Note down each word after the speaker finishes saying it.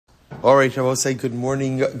All right, I will say good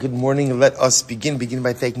morning. Good morning. Let us begin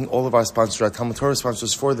by thanking all of our sponsors, our TALMUD TORAH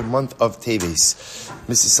sponsors for the month of Teves.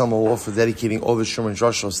 Mrs. Selma Woolf for dedicating all the Shiurim and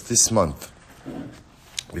Drashos this month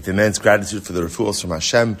with immense gratitude for the refuos from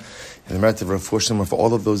Hashem and the merit of refuah for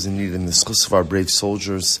all of those in need in the zchus of our brave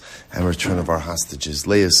soldiers and return of our hostages.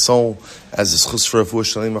 Leah Sol as a zchus for refuah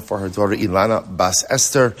sheleima for her daughter Ilana bas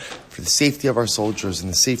Esther for the safety of our soldiers and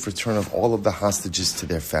the safe return of all of the hostages to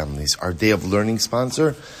their families. Our day of learning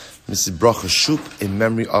sponsor, Mrs. Bracha Shoop, in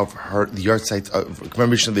memory of the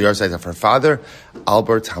commemoration of the yahrzeit of her father,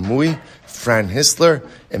 Albert Hamui. Fran Hisler,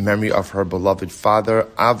 in memory of her beloved father,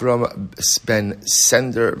 Avram Ben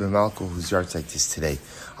Sender Ben Malko, whose yahrzeit is today.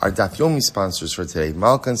 Our Daf Yomi sponsors for today,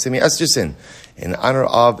 Malka and Simi Esther, in honor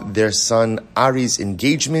of their son Ari's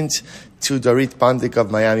engagement to Dorit Bodnick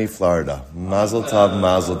of Miami, Florida. Mazel tov,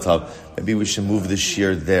 mazel tov. Maybe we should move this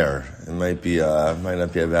year there. It might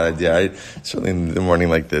not be a bad idea, right? Certainly in the morning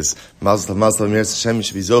like this. Mazel tov, Hashem, you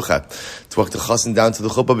should be zocha. To walk the chassan down to the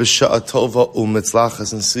chuppah b'sha'a tova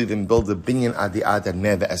u'mitzlachas and sleep and build a binyan adi'ad and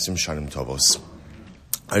meh ve'esrim shanim tovos.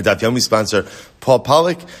 Our Daf Yomi sponsor, Paul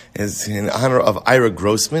Pollack, is in honor of Ira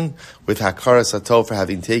Grossman with Hakara Sato for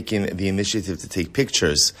having taken the initiative to take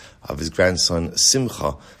pictures of his grandson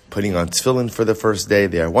Simcha, putting on tefillin for the first day.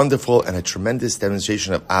 They are wonderful and a tremendous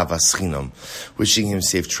demonstration of Ahavas Chinum. Wishing him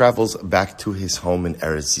safe travels back to his home in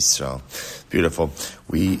Eretz Yisroel. Beautiful.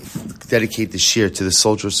 We dedicate the shir to the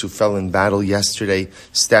soldiers who fell in battle yesterday.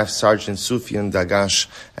 Staff Sergeant Sufyan Dagash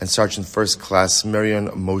and Sergeant First Class Marion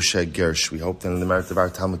Moshe Gersh. We hope that in the merit of our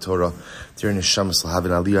Talmud Torah, their Neshama will have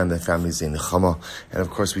an aliya and their families in Neshama. And of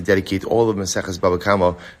course, we dedicate all of Maseches Bava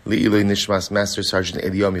Kama, Le'ilui Nishmas Master Sergeant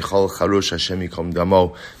Eliyahu Michal Harush Hashem Yikom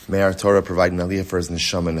Damo. May our Torah provide an aliya for his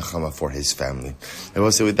Neshama and Neshama for his family. And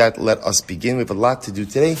we'll say with that, let us begin. We have a lot to do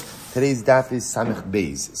today. Today's daf is Samech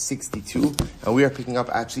Beis, 62, and we are picking up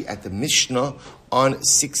actually at the Mishnah on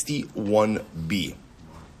 61b.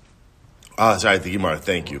 The Gemara,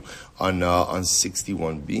 thank you. On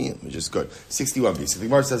 61b, let me just go. 61b. So the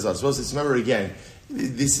Gemara says, remember again,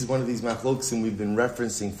 this is one of these machlokas we've been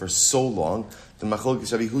referencing for so long, the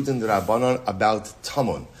machlokas Rabbi Yehuda and the Rabbanon about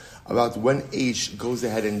Tamun, about when Aish goes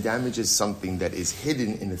ahead and damages something that is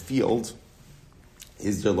hidden in a field,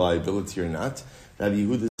 is there liability or not? Rabbi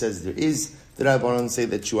Yehuda says there is. The Rabbanon say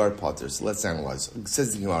that you are potter. So let's analyze. It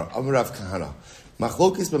says the Gemara, Amarav Kahana,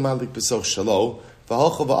 Machlokes b'malik b'soch shalo,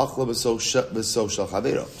 v'halcha v'achla b'soch shal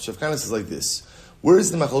chavero. Shafkana says like this. Where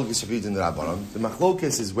is the Machlokes Rabbi Yehuda and the Rabbanon? The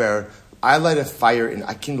Machlokes is where I light a fire in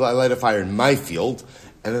my field,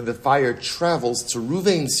 and then the fire travels to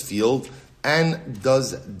Ruvain's field and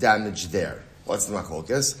does damage there. What's the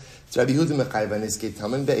Machlokes? It's Rabbi Yehuda mechayv aniskei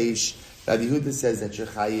tamen be'esh. Rabbi Yehuda says that you're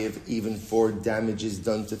chayiv even for damages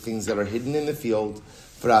done to things that are hidden in the field.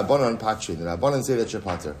 For Rabbanon patri, the Rabbanon say that you're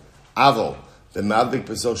pater. Avo, the mavdik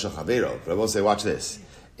b'soch shel chavero. Rabbanon say, watch this.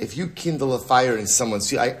 If you kindle a fire in someone's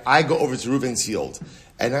field, I go over to Reuven's field,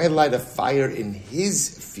 and I light a fire in his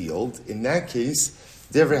field, in that case,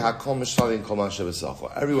 everyone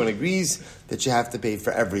agrees that you have to pay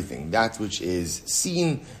for everything, that which is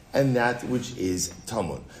seen and that which is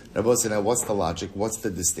tamun. Rabbi said, now what's the logic? What's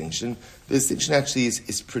the distinction? The distinction actually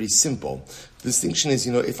is pretty simple. The distinction is,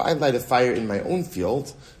 if I light a fire in my own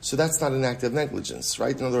field, so that's not an act of negligence,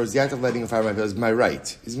 right? In other words, the act of lighting a fire in my field is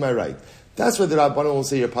my right. That's where the Rabbanon will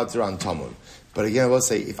say you're patur on tamun. But again, I will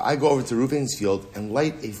say, if I go over to Reuven's field and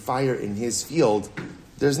light a fire in his field,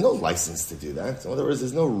 there's no license to do that. In other words,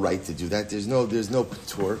 there's no right to do that. There's no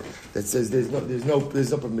patur that says there's no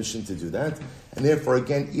permission to do that. And therefore,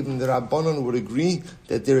 again, even the Rabbanon would agree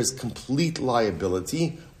that there is complete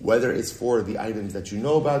liability, whether it's for the items that you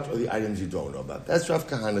know about or the items you don't know about. That's Rav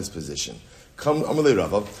Kahana's position. Come, Amalei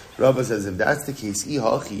Rava. Rava says, if that's the case,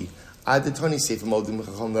 so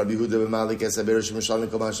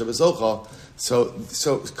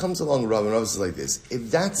it comes along Rava, and Rava says like this: if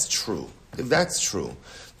that's true, then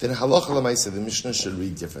halacha l'maisa, the Mishnah should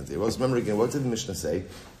read differently. Well, remember again, what did the Mishnah say?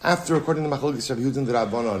 After, according to Machlokes Rabbi Yehuda and the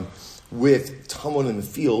Rabbanon, with Tamun in the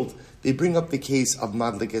field, they bring up the case of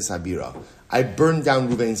Madlikes Habira. I burned down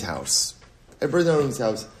Reuven's house.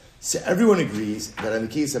 So everyone agrees that in the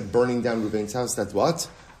case of burning down Reuven's house, that's what?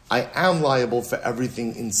 I am liable for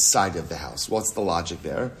everything inside of the house. What's the logic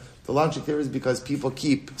there? The logic there is because people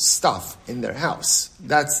keep stuff in their house.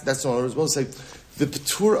 That's what I was supposed to say. The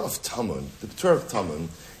patur of Tamun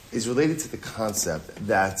is related to the concept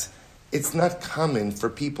that it's not common for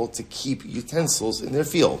people to keep utensils in their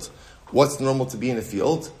field. What's normal to be in a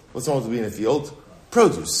field?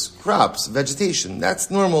 Produce, crops, vegetation. That's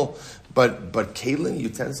normal. But kalim,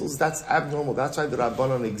 utensils, that's abnormal. That's why the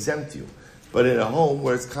Rabbanon exempt you. But in a home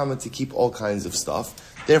where it's common to keep all kinds of stuff,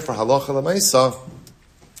 Therefore, halacha l'maisa,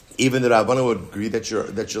 even the Rabbanan would agree that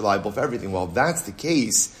you're liable for everything. Well, if that's the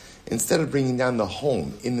case, instead of bringing down the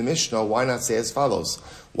home in the Mishnah, why not say as follows?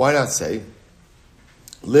 Why not say,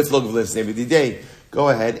 Lif log v'lif snei day? Go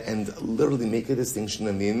ahead and literally make a distinction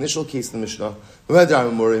in the initial case of the Mishnah.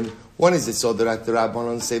 One is it so that the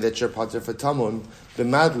Rabbanan say that you're pater for tamun,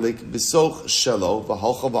 b'madlik b'soch shelo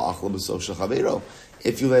v'halcha v'achla b'soch shel chaveiro.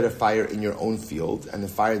 If you light a fire in your own field and the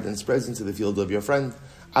fire then spreads into the field of your friend,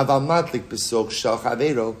 aval madlik b'soch shel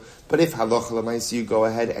chaveiro. But if halacha l'maisa you go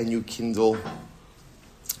ahead and you kindle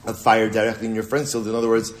a fire directly in your friend's field, in other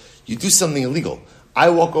words, you do something illegal. I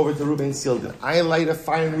walk over to Reuven's field and I light a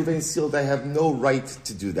fire in Reuven's field. I have no right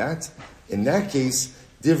to do that. In that case,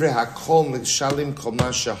 divrei hakol shalim kol ma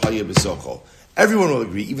shehaya b'socho. Everyone will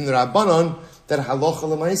agree, even the Rabbanon, that halacha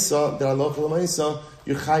l'maisa,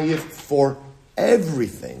 you're chayiv for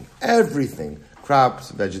everything,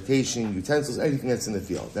 crops, vegetation, utensils, anything that's in the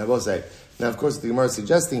field. Now, I will say, of course, what the Gemara is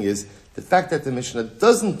suggesting is the fact that the Mishnah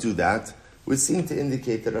doesn't do that would seem to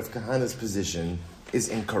indicate that Rav Kahana's position is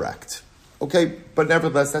incorrect. Okay, but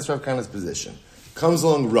nevertheless, that's Rav Kahana's position. Comes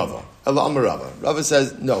along Rava. Rava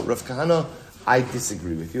says, no, Rav Kahana, I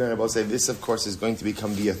disagree with you. And I will say this, of course, is going to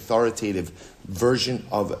become the authoritative version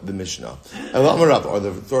of the Mishnah. Rava, or the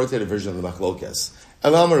authoritative version of the Machlokes.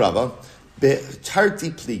 Rava, be'tarti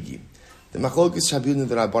pligi. The Machlokes Shabbat and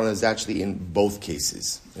the Rabbanan is actually in both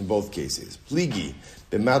cases. Pligi.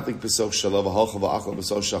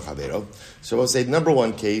 So we'll say number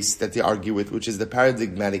one case that they argue with, which is the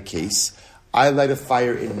paradigmatic case. I light a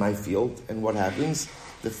fire in my field, and what happens?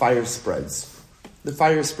 The fire spreads.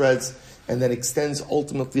 And then extends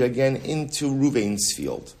ultimately again into Reuven's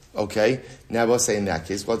field. Okay? Now we'll say in that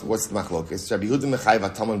case, what's the machlokes? Rabbi Yehuda mechayiv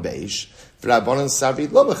ataman beish, v'Rabbanan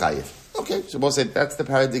savi lo mechayiv. Okay, so we'll say that's the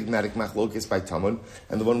paradigmatic machlokes by Talmud,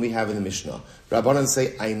 and the one we have in the Mishnah. Rabbanan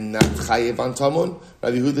say, I'm not chayiv on Talmud.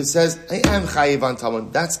 Rabbi Yehuda says, I am chayiv on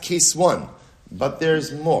Talmud. That's case one. But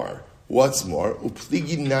there's more. What's more?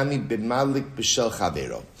 Upligi nami b'malik b'shel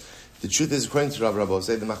chavero. The truth is, according to Rav Rabbo,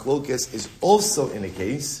 the machlokes is also in a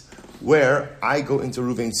case where I go into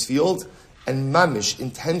Reuven's field and mamish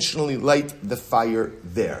intentionally light the fire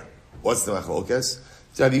there. What's the machlokes?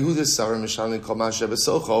 Rabbi Yehuda savar mishalin kol ma'aseh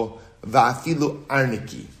b'socho va'afilu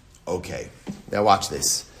arniki. Okay, now watch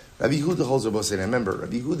this. Rabbi Yehuda holds Rabbi Silber. Remember,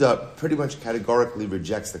 Rabbi Yehuda pretty much categorically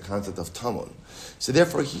rejects the concept of Talmud. So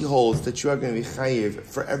therefore he holds that you are going to be chayiv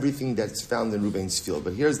for everything that's found in Reuven's field.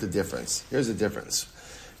 But here's the difference.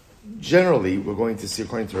 Generally, we're going to see,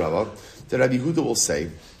 according to Rava, that Rabbi Yehuda will say,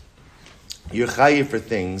 you're chayiv for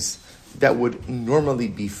things that would normally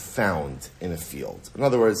be found in a field. In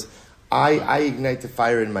other words, I ignite the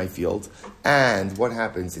fire in my field, and what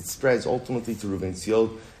happens? It spreads ultimately to Reuven's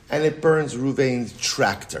field, and it burns Reuven's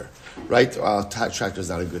tractor, right? Tractor is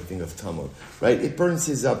not a good thing of Talmud, right? It burns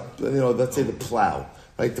his, let's say the plow,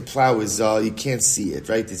 right? The plow is, you can't see it,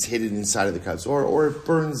 right? It's hidden inside of the crops. Or it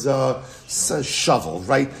burns a shovel,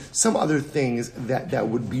 right? Some other things that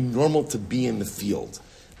would be normal to be in the field.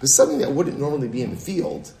 But something that wouldn't normally be in the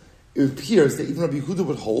field, it appears that even Rabbi Yehuda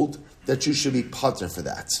would hold that you should be pater for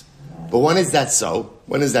that. But when is that so?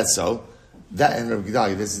 That, and Rabbi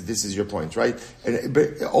Gedalia, this is your point, right?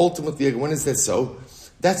 But ultimately, when is that so?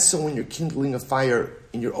 That's so when you're kindling a fire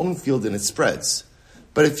in your own field and it spreads.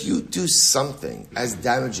 But if you do something as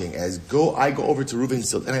damaging as I go over to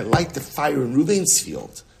Reuven's field and I light the fire in Reuven's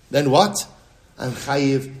field, then what? I'm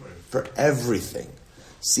chayiv for everything.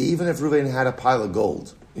 See, even if Reuven had a pile of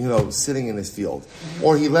gold, sitting in his field,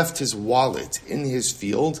 or he left his wallet in his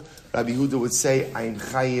field, Rabbi Yehuda would say, I'm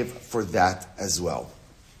chayiv for that as well.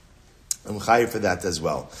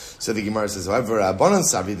 So the Gemara says, however, the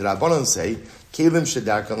Rabbanon say, Kelim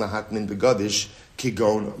shedarkan lahatmin begadish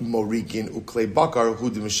kigon morigin uklei bakar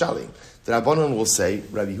hudu mishalim. The Rabbanon will say,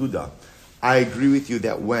 Rabbi Yehuda, I agree with you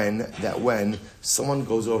that when someone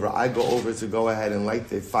goes over, I go over to go ahead and light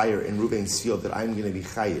the fire in Reuven's field, that I'm going to be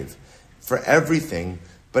chayiv for everything,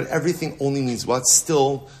 but everything only means what?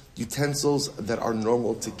 Still, utensils that are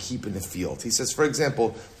normal to keep in the field. He says, for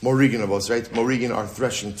example, morigin avos, right? Morigin are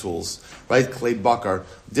threshing tools, right? Klei bakar,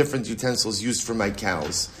 different utensils used for my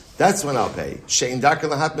cows. That's when I'll pay. She'in darken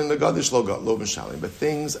lahatmin megadish lo mishalim. But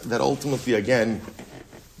things that ultimately, again,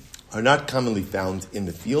 are not commonly found in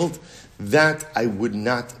the field, that I would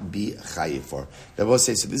not be chayiv for. I will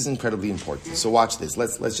say, so this is incredibly important. So watch this.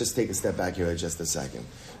 Let's just take a step back here for just a second.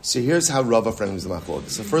 So here's how Rava frames the machlokes.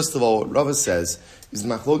 So first of all, what Rava says is the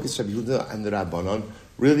machlokes Rabbi Yehuda and the Rabbanon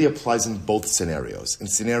really applies in both scenarios. In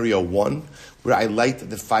scenario 1, where I light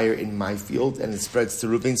the fire in my field and it spreads to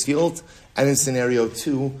Reuven's field, and in scenario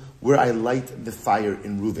 2, where I light the fire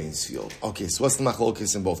in Reuven's field. Okay, so what's the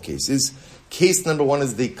machlokes in both cases? Case number 1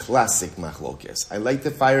 is the classic machlokes. I light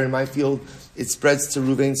the fire in my field, it spreads to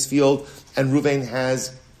Reuven's field, and Reuven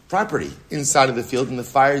has property inside of the field, and the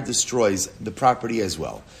fire destroys the property as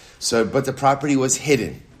well. So, but the property was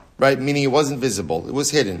hidden, right? Meaning it wasn't visible. It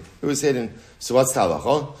was hidden. So what's the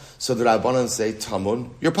halacha? So the Rabbanan say,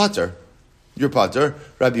 Tamun, you're pater. You're pater.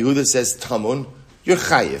 Rabbi Yehuda says, Tamun, you're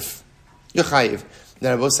chayiv. You're chayiv.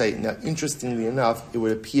 Now, Rabbi say, now, interestingly enough, it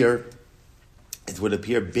would appear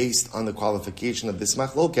based on the qualification of this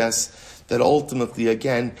machlokas that ultimately,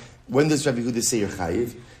 again, when does Rabbi Yehuda say you're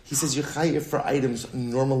chayiv? He says you're chayiv for items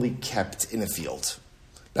normally kept in a field.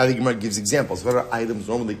 Now the Gemara gives examples. What are items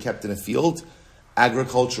normally kept in a field?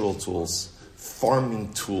 Agricultural tools,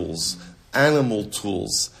 farming tools, animal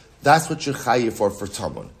tools. That's what you're chayiv for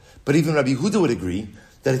Tamun. But even Rabbi Yehuda would agree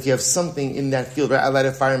that if you have something in that field, right, I light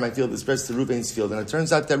a fire in my field, it spreads to Reuven's field, and it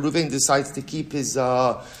turns out that Reuven decides to keep his,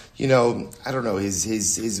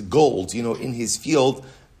 his gold, in his field.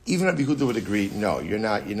 Even Rabbi Yehuda would agree, no, you're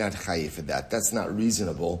not chayiv for that. That's not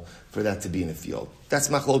reasonable for that to be in a field. That's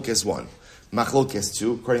machlokes 1. Machlokes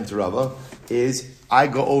 2, according to Rava, is I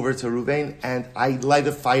go over to Reuven and I light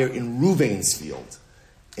a fire in Reuven's field.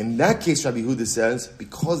 In that case, Rabbi Yehuda says,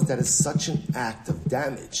 because that is such an act of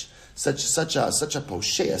damage, such a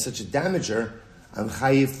posheya, such a damager, I'm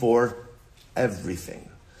chayiv for everything.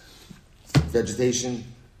 Vegetation,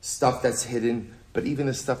 stuff that's hidden, but even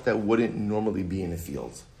the stuff that wouldn't normally be in a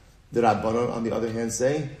field. The Rabbanon, on the other hand,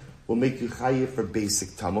 say, will make you chayiv for basic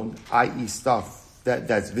tamun, i.e. stuff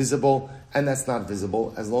that's visible and that's not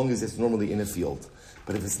visible, as long as it's normally in a field.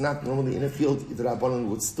 But if it's not normally in a field, the Rabbanon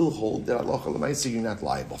would still hold that Allah so you're not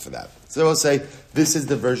liable for that. So I will say, this is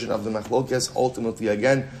the version of the machlokes, ultimately,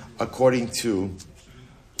 again, according to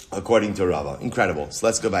Rava. Incredible. So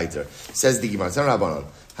let's go back there. Says the Gemara, Rabbanon.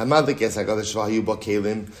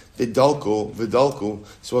 Vidalku.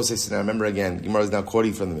 So we'll say, so now remember again, Gemara is now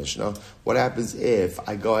quoting from the Mishnah. What happens if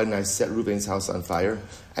I go ahead and I set Reuven's house on fire,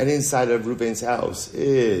 and inside of Reuven's house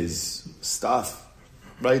is stuff,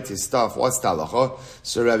 right? His stuff. What's the halacha?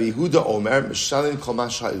 So Rabbi Yehuda Omer, Mishalim Kol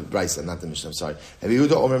Mashay, Raisa, not the Mishnah, I'm sorry. Rabbi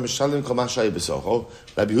Yehuda Omer, Mishalim Kol Mashay B'socho.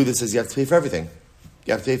 Rabbi Yehuda says you have to pay for everything.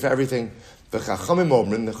 You have to pay for everything. The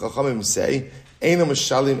Chachamim say, Eino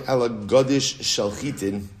Mishalim Ela Godish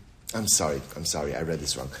Shalchitin. I'm sorry, I read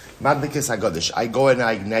this wrong. Madlikis HaGodish. I go and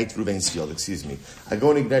I ignite Reuven's field, I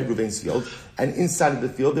go and ignite Reuven's field, and inside of the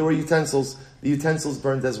field there were utensils. The utensils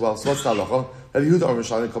burned as well. So what's the halacha? Rabbi Yehuda Omer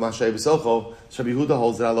Mishalim Kol Mashay B'socho. So Rabbi Yehuda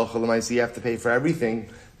holds that halacha l'maisa you have to pay for everything,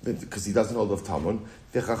 because he doesn't hold of Talmud.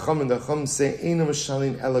 The Chachamim say, Eino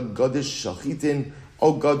Mishalim Ela Godish Shalchitin,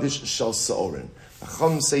 O Godish Shal Sa'orin.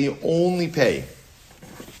 Chacham say you only pay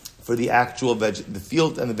for the actual the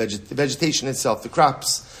field and the vegetation itself, the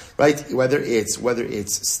crops, right? Whether it's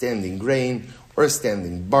standing grain or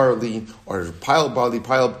standing barley or piled barley,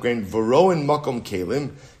 piled grain. V'roin makom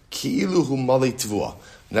kelim ki'ilu hu malei tvua.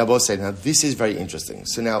 Now both say, now this is very interesting.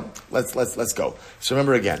 So now let's go. So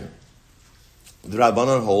remember again, the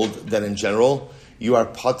Rabbanon hold that in general you are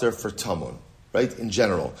pater for tamun, right? In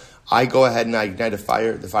general. I go ahead and I ignite a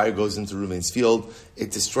fire. The fire goes into Reuven's field.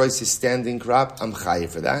 It destroys his standing crop. I'm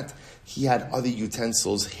chayiv for that. He had other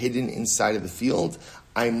utensils hidden inside of the field.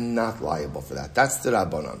 I'm not liable for that. That's the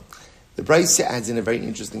Rabbanon. The Brisa adds in a very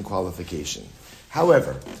interesting qualification.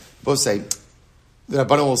 However, both say, the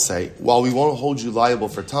Rabbanon will say, while we won't hold you liable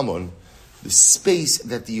for tamun, the space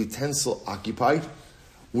that the utensil occupied,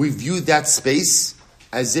 we view that space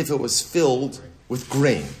as if it was filled with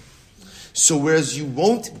grain. So whereas you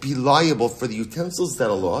won't be liable for the utensils that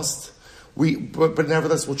are lost, but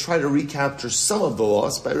nevertheless we'll try to recapture some of the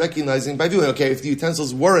loss by viewing, okay, if the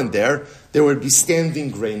utensils weren't there would be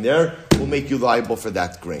standing grain there, we'll make you liable for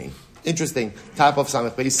that grain. Interesting. Top of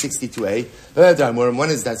Samech Beis 62a. When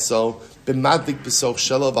is that so?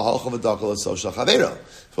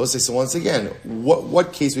 So once again,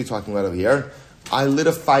 what case are we talking about over here? I lit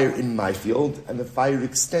a fire in my field, and the fire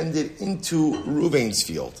extended into Reuven's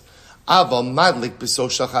field. But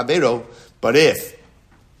if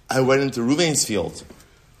I went into Reuven's field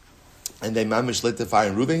and they mamish lit the fire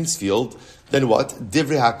in Reuven's field, then what?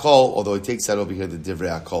 Divrei hakol, although it takes out over here the divrei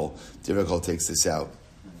hakol takes this out.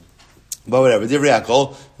 But whatever, divrei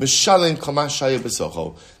hakol, mishalin kamashaya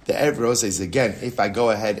besocho. The Eretz says again, if I go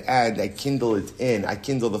ahead and I kindle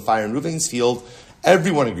the fire in Reuven's field,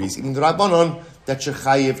 everyone agrees, even the Rabbanon, that you're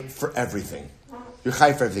chayiv for everything. you're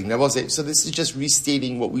chai for everything. Now, I will say, so this is just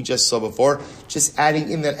restating what we just saw before, just adding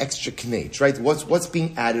in that extra knech, right? What's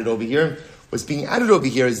being added over here? What's being added over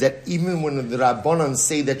here is that even when the Rabbanan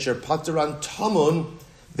say that you're patur on tamun,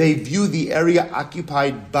 they view the area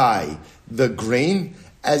occupied by the grain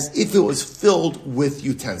as if it was filled with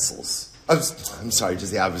utensils. I'm sorry,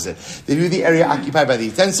 just the opposite. They view the area occupied by the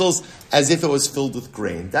utensils as if it was filled with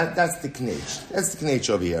grain. That's the knech. That's the knech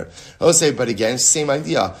over here. I will say, but again, same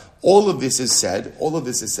idea. All of this is said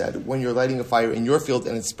when you're lighting a fire in your field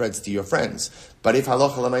and it spreads to your friends. But if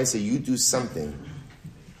halacha l'maaseh, you do something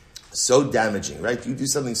so damaging, right? You do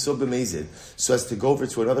something so bemazed, so as to go over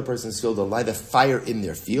to another person's field and light a fire in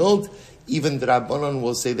their field, even the Rabbanon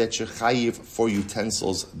will say that you're chayiv for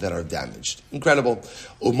utensils that are damaged. Incredible.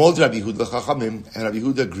 Umod Rabbi Yehuda Chachamim, and Rabbi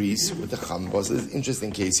Yehuda agrees with the Chacham. So this is an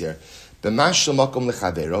interesting case here. B'mash makom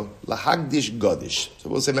lechavero lahagdish godish. So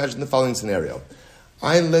we'll say, imagine the following scenario.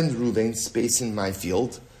 I lend Reuven space in my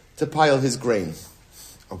field to pile his grain.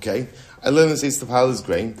 Okay? I lend him space to pile his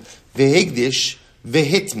grain. Vehigdish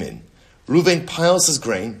vehitmin. Reuven piles his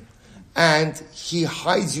grain and he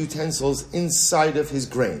hides utensils inside of his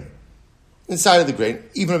grain. Inside of the grain.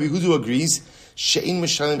 Even Rabbi Yehuda agrees, she'in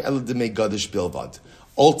mishalim el demei gadish bilvad.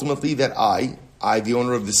 Ultimately, that I, the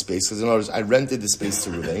owner of the space, because in other words, I rented the space to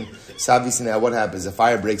Reuven. So obviously now what happens? A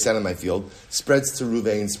fire breaks out in my field, spreads to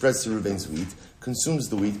Reuven's wheat, consumes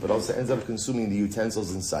the wheat, but also ends up consuming the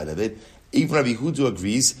utensils inside of it. Even Rabbi Yehuda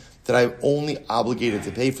agrees that I'm only obligated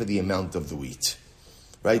to pay for the amount of the wheat,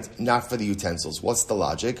 right? Not for the utensils. What's the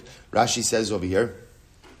logic? Rashi says over here,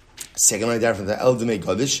 second line down from the El Demei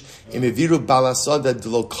Godish, Imeviru Balasada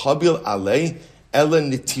Delo Kabil Ale Ela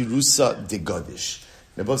Nitirusa de Godish.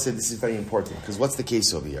 Now, both said this is very important because what's the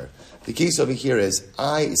case over here? The case over here is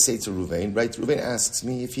I say to Reuven, right? Reuven asks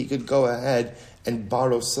me if he could go ahead and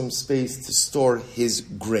borrow some space to store his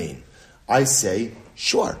grain. I say,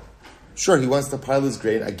 sure. Sure, he wants to pile his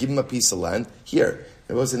grain. I give him a piece of land. Here.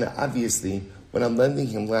 Now, both said, obviously, when I'm lending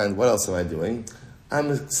him land, what else am I doing?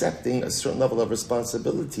 I'm accepting a certain level of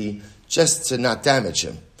responsibility just to not damage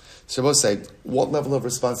him. So both say, what level of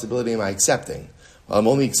responsibility am I accepting? Well, I'm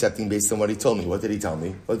only accepting based on what he told me. What did he tell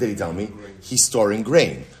me? He's storing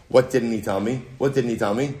grain. What didn't he tell me?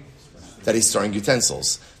 That he's storing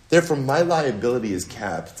utensils. Therefore, my liability is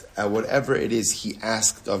capped at whatever it is he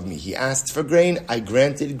asked of me. He asked for grain, I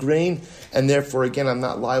granted grain, and therefore, again, I'm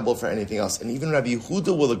not liable for anything else. And even Rabbi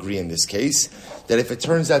Yehuda will agree in this case that if it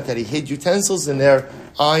turns out that he hid utensils in there,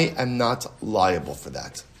 I am not liable for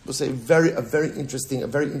that. We'll say a very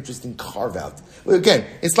interesting carve out. Well, again,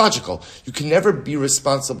 it's logical. You can never be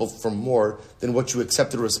responsible for more than what you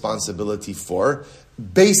accepted responsibility for,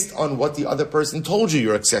 based on what the other person told you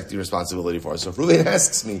you're accepting responsibility for. So if Reuven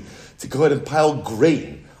asks me to go ahead and pile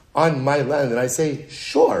grain on my land, and I say,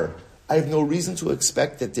 sure, I have no reason to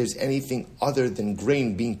expect that there's anything other than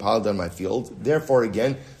grain being piled on my field. Therefore,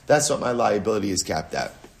 again, that's what my liability is capped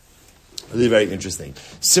at. Really very interesting.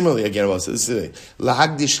 Similarly, again, we'll say,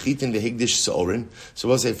 lahagdish chitin vehigdish seorin. So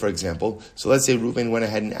we'll say, for example, so let's say Reuven went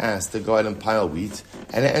ahead and asked to go ahead and pile wheat,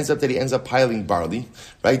 and it ends up that he ends up piling barley,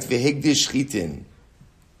 right? Vehigdish chitin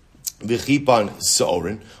v'chipan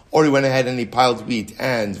seorin, or he went ahead and he piled wheat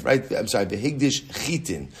and, right, v'higdish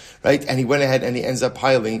chitin, right, and he went ahead and he ends up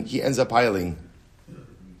piling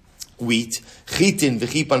wheat, chitin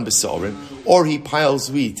v'chipan b'seorin, or he piles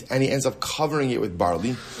wheat and he ends up covering it with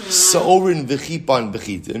barley, seorin v'chipan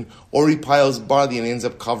b'chitin, or he piles barley and he ends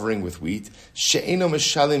up covering with wheat, she'eno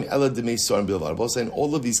meshalim ela demei seorin bilvad. Both in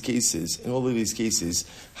all of these cases,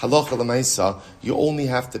 halacha l'maisa, I only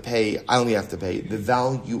have to pay the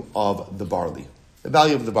value of the barley. The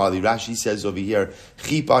value of the barley. Rashi says over here,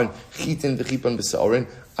 chitin v'chipan b'seorin,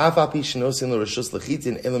 I will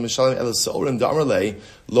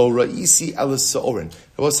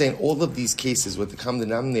say in all of these cases, what the common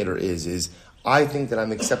denominator is I think that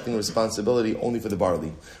I'm accepting responsibility only for the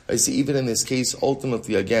barley. I see even in this case,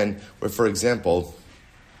 ultimately again, where for example,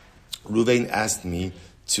 Reuven asked me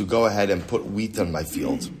to go ahead and put wheat on my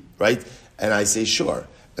field, right? And I say, sure.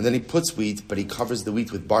 And then he puts wheat, but he covers the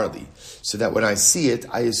wheat with barley. So that when I see it,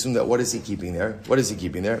 I assume that what is he keeping there?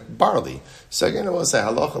 Barley. So again, I will say,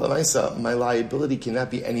 halacha l'maisa, my liability cannot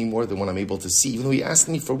be any more than what I'm able to see, even though he asked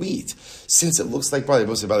me for wheat. Since it looks like barley,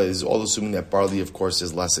 most of barley is all assuming that barley, of course,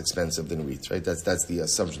 is less expensive than wheat, right? That's the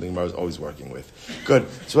assumption the Gemara is always working with. Good.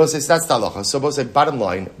 So we'll say, that's the halacha. So we'll say, bottom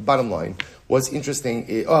line, what's interesting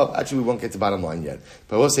is, actually we won't get to bottom line yet,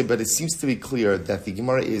 but I will say, but it seems to be clear that the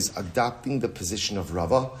Gemara is adopting the position of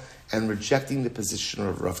Rava and rejecting the position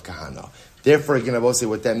of Rav Kahana. Therefore, again, I will say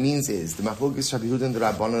what that means is the machlokes Rabbi Yehuda and the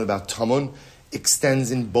Rabbanan about tamun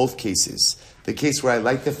extends in both cases. the case where I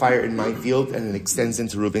light the fire in my field and it extends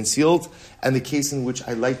into Reuven's field, and the case in which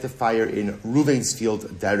I light the fire in Reuven's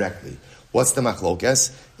field directly. What's the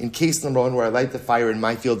machlokes? In case number 1, where I light the fire in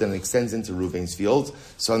my field and it extends into Reuven's field,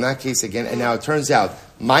 so in that case again, and now it turns out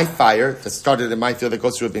my fire that started in my field that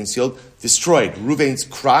goes to Reuven's field destroyed Reuven's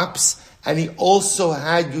crops, and he also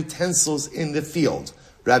had utensils in the field.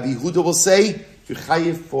 Rabbi Yehuda will say, you're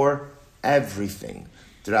chayiv for everything.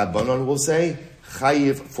 The Rabbanon will say,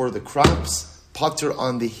 chayiv for the crops, pater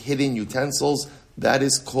on the hidden utensils. That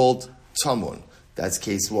is called tamun. That's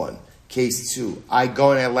case 1. Case 2, I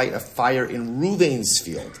go and I light a fire in Reuven's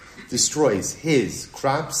field, destroys his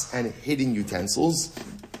crops and hidden utensils.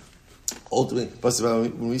 Ultimately, but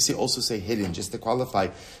when we say hidden, just to qualify,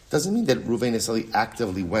 it doesn't mean that Reuven necessarily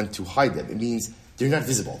actively went to hide them. It means they're not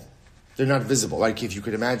visible. They're not visible. Like if you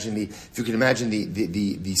could imagine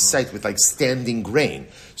the site with like standing grain.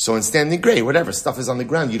 So in standing grain, whatever stuff is on the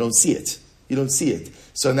ground, you don't see it. You don't see it.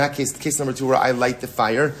 So in that case number 2, where I light the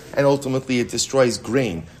fire and ultimately it destroys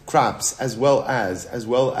grain, crops, as well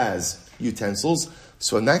as utensils.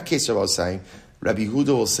 So in that case, Rabbi was saying, Rabbi Yehuda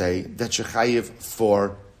will say that you're chayiv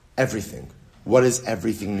for everything. What does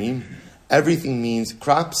everything mean? Everything means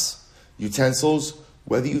crops, utensils,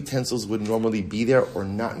 whether utensils would normally be there or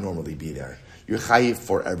not normally be there. You're chayiv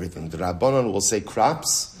for everything. The Rabbanon will say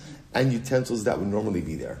crops and utensils that would normally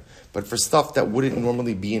be there. But for stuff that wouldn't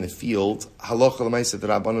normally be in a field, halacha l'maaseh, the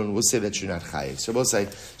Rabbanon will say that you're not chayiv. So we'll say,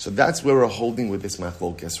 so that's where we're holding with this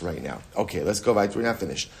machlokes right now. Okay, let's go back. We're not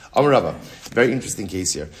finished. Amar Rava, very interesting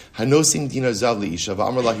case here. Hanosim dinar zav liisha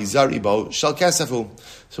v'amar la hizar ibo shal kasafu.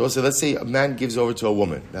 So we'll say, let's say a man gives over to a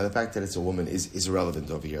woman. Now the fact that it's a woman is irrelevant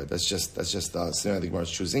over here. That's just scenario the Gemara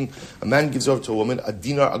is choosing. A man gives over to a woman a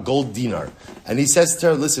gold dinar, and he says to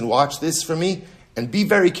her, "Listen, watch this for me, and be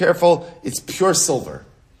very careful. It's pure silver."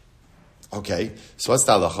 Okay, so what's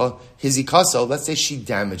the halacha? Hizikaso, let's say she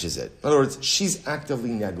damages it. In other words, she's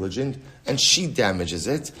actively negligent and she damages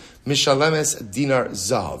it. Mishalemes dinar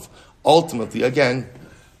zav. Ultimately, again,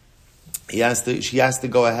 she has to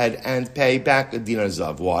go ahead and pay back a dinar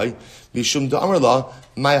zav. Why? Mishum da'amarla,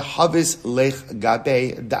 my havis lech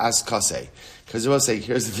gabe da'as kase. Because we'll say,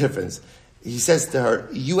 here's the difference. He says to her,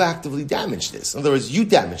 you actively damaged this. In other words, you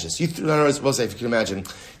damaged this. In other words, we'll say, if you can imagine,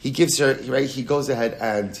 he gives her, right, he goes ahead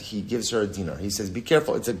and he gives her a dinar. He says, be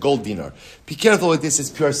careful, it's a gold dinar. Be careful with this, it's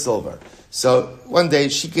pure silver. So one day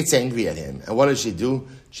she gets angry at him. And what does she do?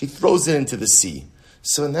 She throws it into the sea.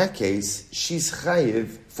 So in that case, she's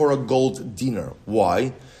chayiv for a gold dinar.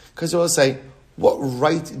 Why? Because we'll say, what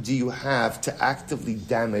right do you have to actively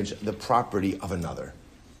damage the property of another?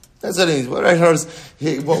 That's what it means. What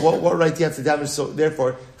right do you have to damage? So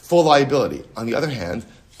therefore, full liability. On the other hand,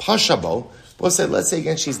 pashabo, let's say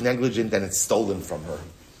again she's negligent and it's stolen from her.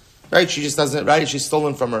 Right? She just doesn't, right? She's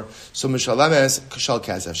stolen from her. So mishalemes kashal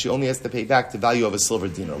kasef. She only has to pay back the value of a silver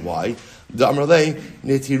dinar. Why? The amrle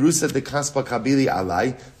netirusa de kaspa kabili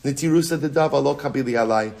alai, netirusa de dava lo kabili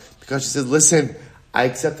alai. Because she says, listen, I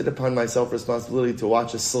accepted upon myself responsibility to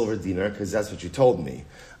watch a silver dinar because that's what you told me.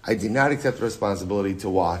 I did not accept the responsibility to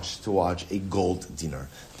watch a gold dinar.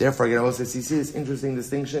 Therefore, again, I will say, see this interesting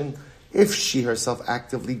distinction? If she herself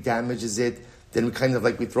actively damages it, then we kind of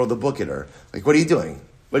like we throw the book at her. Like, what are you doing?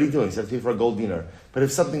 What are you doing? So pay for a gold dinar. But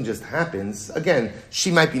if something just happens, again, she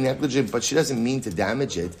might be negligent, but she doesn't mean to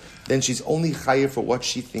damage it, then she's only chayav for what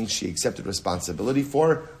she thinks she accepted responsibility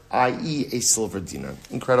for, i.e. a silver dinar.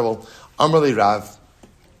 Incredible. Amrli Rav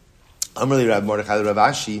Mordechai Rav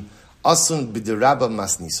Ashi, Asun b'derabba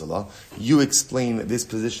masnisola. You explain this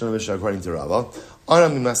position of Mishnah according to Rava.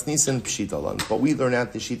 Anam masnisan pshitalan. But we learn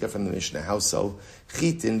out the shita from the Mishnah. How so?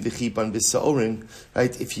 Chitin v'chipan v'sa'orin.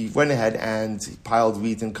 Right? If he went ahead and piled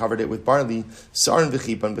wheat and covered it with barley, sa'orin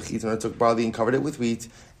v'chipan v'chitan, or took barley and covered it with wheat,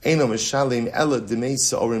 eno mishalim ela demei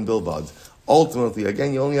sa'orin bilbad. Ultimately,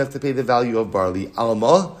 again, you only have to pay the value of barley.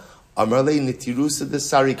 Alma. Amarle nitirusa de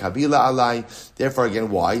sari kabila alai. Therefore, again,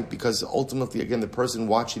 why? Because ultimately, again, the person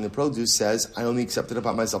watching the produce says, I only accepted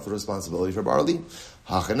upon myself the responsibility for barley.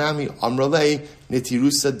 Hachanami amrale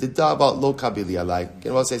nitirusa de daba lo kabili alai.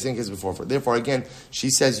 Again, what I was saying is before. Therefore, again, she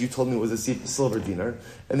says, you told me it was a silver dinar.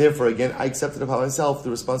 And therefore, again, I accepted upon myself the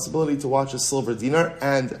responsibility to watch a silver dinar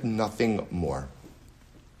and nothing more.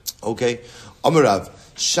 Okay? Amarav,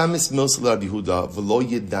 Shamis Milsel Rabbi Yehuda v'lo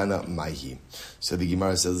yedana maihi. So the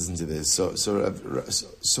Gemara says, listen to this.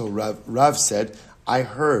 So Rav said, I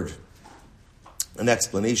heard an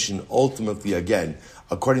explanation, ultimately again,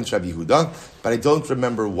 according to Rabbi Yehuda, but I don't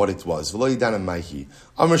remember what it was. V'lo yidana maihi.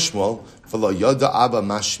 Amar Shmuel, v'lo yoda abba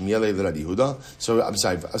mashmielei l'Rabbi Yehuda. So, I'm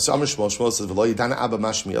sorry, so Amar Shmuel says, v'lo yidana abba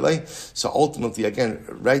mashmielei. So ultimately, again,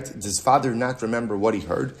 right, does his father not remember what he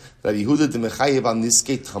heard? Rabbi Yehuda de mechayev al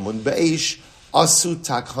niskei tamun be'esh, asu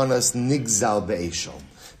takhanas nigzal be'esho.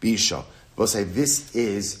 We'll say, this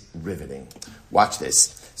is riveting. Watch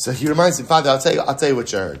this. So he reminds him, Father, I'll tell you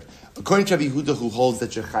what you heard. According to Rabbi Yehuda, who holds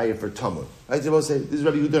that you're chayav for Talmud, right? They both say, this is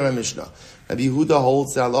Rabbi Yehuda in our Mishnah. Rabbi Yehuda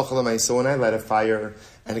holds that halacha l'maisa, when I light a fire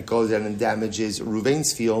and it goes down and damages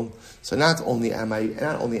Ruvain's field, so not only am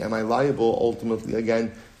I liable ultimately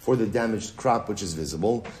again for the damaged crop which is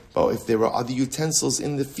visible, but if there were other utensils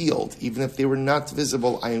in the field, even if they were not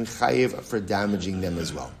visible, I am chayav for damaging them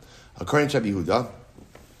as well. According to Rabbi Yehuda,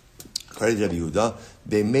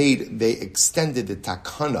 they extended the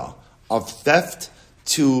takana of theft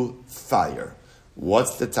to fire.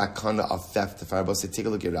 What's the takana of theft to fire? Say, take a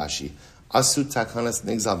look at Rashi. Asu takanas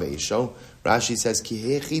nigzal ve'esho. Rashi says,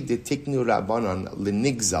 Kihechi de tiknu rabbanon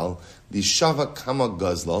lenigzal lishava kama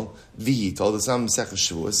gazlo v'yit. All the same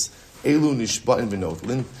Maseches shvuos. Elu nishbatin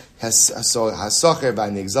v'notlin hasocher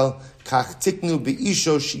v'nigzal kach tiknu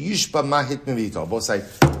be'isho sheyishba mahit mevito. Both say,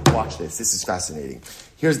 watch this. This is fascinating.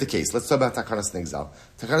 Here's the case. Let's talk about takanas nigzal.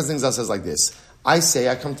 Takanas nigzal says like this. I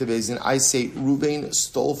come to Beis Din, I say, Ruvain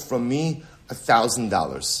stole from me $1,000.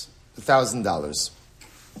 $1,000.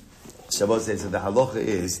 Shabbos says that the halacha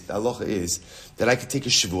is that I could take a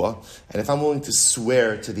shvuah, and if I'm willing to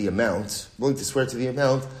swear to the amount,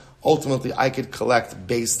 ultimately I could collect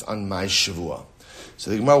based on my shvuah. So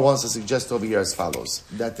the Gemara wants to suggest over here as follows,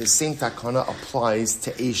 that the same takana applies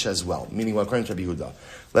to Eish as well, meaning according to Rabbi Yehuda.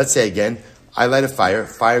 Let's say again, I light a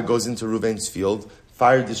fire goes into Ruvain's field,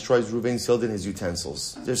 fire destroys Ruvain's field and his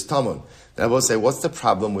utensils. There's Tamun. Then I will say, what's the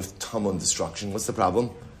problem with Tamun destruction? What's the problem?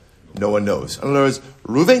 No one knows. In other words,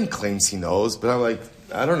 Ruvain claims he knows, but I'm like,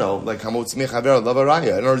 I don't know, like Hamotz Mechaver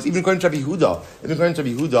Lavaraya. In other words, even according to Rabbi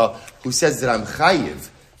Yehuda, who says that I'm chayiv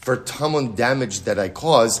for Tamun damage that I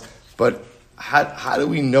caused, but how do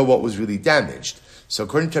we know what was really damaged? So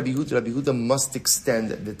according to Rabbi Yehuda must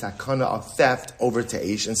extend the takana of theft over to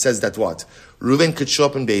Eish and says that what? Reuven could show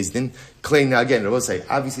up in Beis Din, claim, now again, I will say,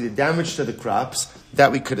 obviously the damage to the crops, that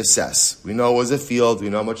we could assess. We know it was a field, we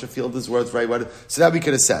know how much a field is worth, right? So that we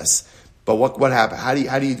could assess. But what happened?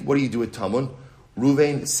 What do you do with Tamun?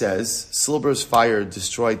 Reuven says, Silber's fire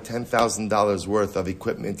destroyed $10,000 worth of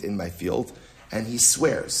equipment in my field, and he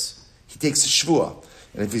swears. He takes a shvuah.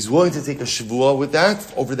 And if he's willing to take a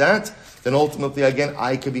shvuah over that, then ultimately, again,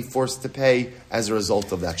 I could be forced to pay as a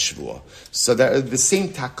result of that shvuah. So that the same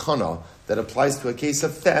takana that applies to a case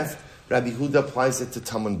of theft, Rabbi Yehuda applies it to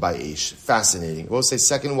Tamun by Eish. Fascinating. We'll say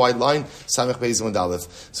second wide line, Samech Beis Mund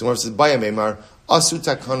Aleph. So when it says, Baya Meimar, Asu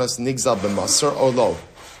takanas nigzal b'masar or lo.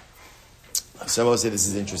 So we'll say this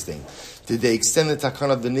is interesting. Did they extend the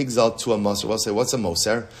takana of the nigzal to a masar? We'll say, what's a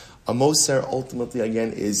moser? A moser ultimately,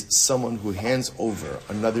 again, is someone who hands over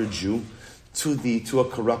another Jew to a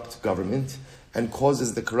corrupt government and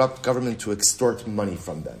causes the corrupt government to extort money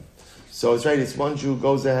from them. So it's one Jew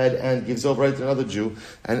goes ahead and gives over to another Jew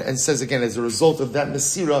and says again, as a result of that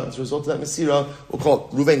Mesira, we'll call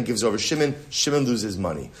it Reuven gives over Shimon loses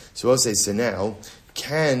money. So we'll say, so now,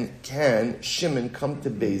 can Shimon come to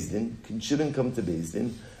Beis Din? Can Shimon come to Beis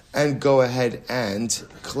Din and go ahead and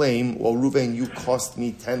claim, well, Reuven, you cost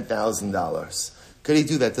me $10,000. Could he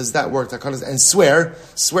do that? Does that work? And swear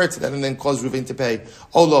to them and then cause Reuven to pay.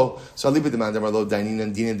 Olo. So aliba demandam lo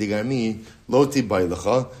daininan dinan digarmi lo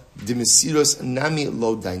tibaylecha dimesiros nami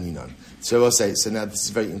lo daininan. So I will say. So now this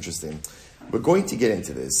is very interesting. We're going to get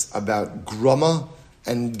into this about grama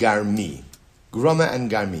and garmi,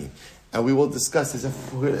 and we will discuss. There's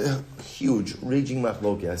a huge raging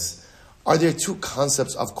machlokes. Are there two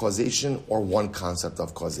concepts of causation or one concept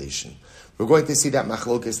of causation? We're going to see that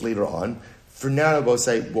machlokes later on. For now, I'll go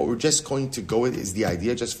say, what we're just going to go with is the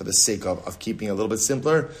idea, just for the sake of keeping it a little bit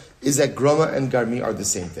simpler, is that grama and garmi are the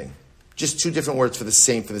same thing. Just two different words for the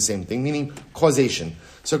same thing, meaning causation.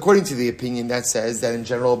 So according to the opinion that says that in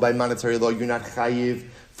general, by monetary law, you're not chayiv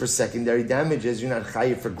for secondary damages, you're not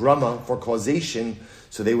chayiv for grama, for causation.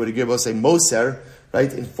 So they would agree about say moser,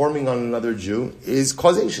 right? Informing on another Jew is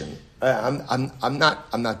causation. I'm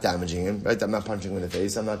not damaging him, right? I'm not punching him in the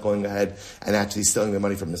face. I'm not going ahead and actually stealing the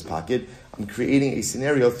money from his pocket. I'm creating a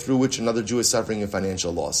scenario through which another Jew is suffering a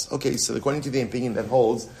financial loss. Okay, so according to the opinion that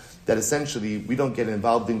holds that essentially we don't get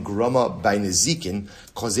involved in grama by nezikin,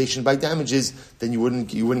 causation by damages, then you wouldn't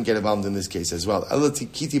get involved in this case as well.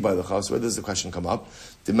 Kiti by the house. Where does the question come up?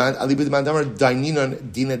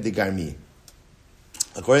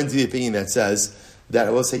 According to the opinion that says that I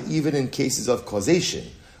will say even in cases of causation,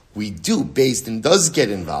 we do, Beis Din does get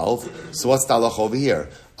involved. So what's the halacha over here?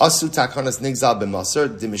 Asu takanas nigzal b'maser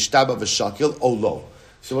dimishtaba v'shakil olo.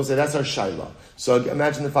 So we'll say that's our shaila. So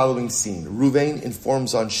imagine the following scene. Ruvain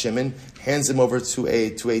informs on Shimon, hands him over to a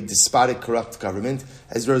despotic, corrupt government.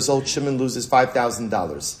 As a result, Shimon loses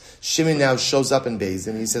 $5,000. Shimon now shows up in Beis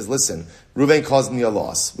Din and he says, listen, Ruvain caused me a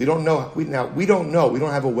loss. We don't know. We don't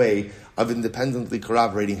have a way of independently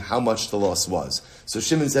corroborating how much the loss was. So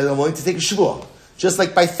Shimon said, I'm willing to take a shvuah, just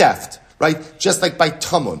like by theft, right? Just like by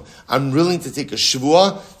tamun. I'm willing to take a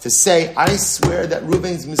shvuah to say, I swear that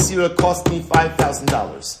Ruvain's Mesira cost me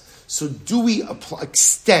 $5,000. So do we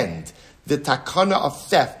extend the takana of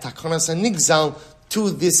theft, takana sanigzal,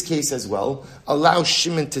 to this case as well? Allow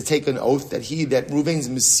Shimon to take an oath that Ruvain's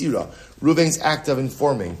Mesira, Ruvain's act of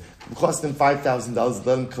informing, cost him $5,000,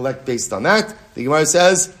 let him collect based on that. The Gemara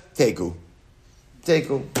says, Teku.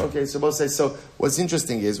 Okay, so both say, so what's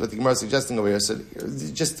interesting is, what the Gemara is suggesting over here, so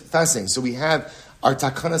just fascinating. So we have our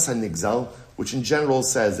takana sanigzal, which in general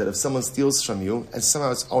says that if someone steals from you and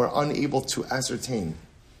somehow are unable to ascertain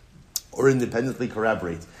or independently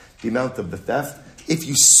corroborate the amount of the theft, if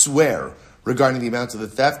you swear regarding the amount of the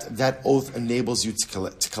theft, that oath enables you to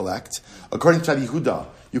collect. According to Rabbi Yehuda,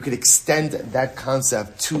 you could extend that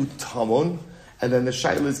concept to Tamun, and then the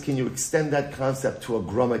shaila is, can you extend that concept to a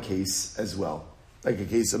grama case as well? Like a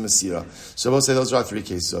case of Mesira. So we'll say those are our three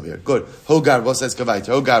cases over here. Good. Hogar, what says Kavait?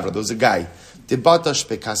 Hogar, there's a guy.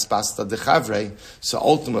 So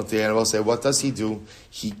ultimately, and we'll say, what does he do?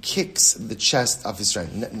 He kicks the chest of his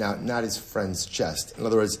friend. Now, not his friend's chest. In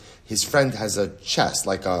other words, his friend has a chest,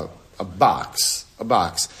 like a box.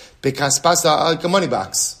 Bekaspasta, like a money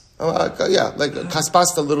box. Like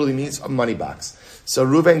kaspasta literally means a money box. So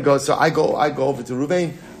Reuven goes, so I go over to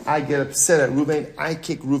Reuven, I get upset at Reuven, I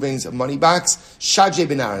kick Reuven's money box, Shajeh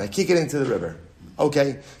Benar, and I kick it into the river.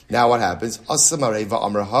 Okay, now what happens? So I'll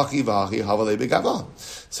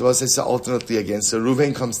say, so ultimately again, so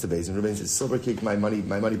Reuven comes to Beis, and Reuven says, Silber kicked my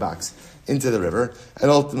money box into the river,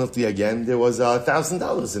 and ultimately again, there was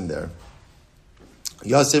 $1,000 in there.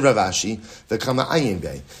 Yaseh Ravashi, the Kama Ayin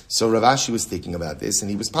Bey. So Ravashi was thinking about this, and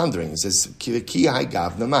he was pondering. He says, Ki hai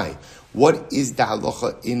gav namai. What is the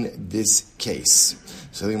halacha in this case?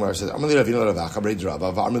 So the Gemara says, Amali Ravina Ravacha Brei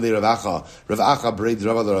Drava, V'Amali Ravacha Brei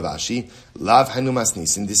Drava Ravashi, Lav Hanu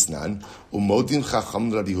Masnis in Disnan, Umodim Chacham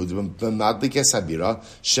Rabbi Yehuda B'Madlik Sabira,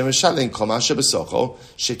 Shemeshalen Komasha B'Socho,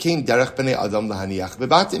 Shekein Derech B'nei Adam Lahaniach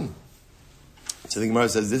Bebatim. So the Gemara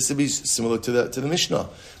says this would be similar to the Mishnah.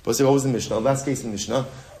 But say, what was the Mishnah? Last case in the Mishnah,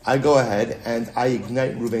 I go ahead and I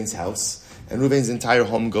ignite Reuven's house, and Reuven's entire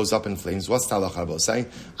home goes up in flames. What's the halacha saying?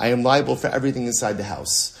 I am liable for everything inside the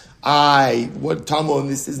house. What Talmud?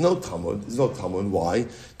 There's no Talmud. There's no Talmud. Why?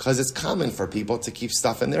 Because it's common for people to keep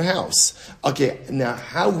stuff in their house. Okay, now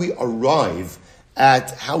how we arrive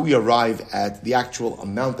at the actual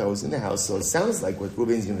amount that was in the house. So it sounds like what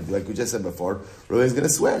Reuven's going to do, like we just said before, Reuven's going to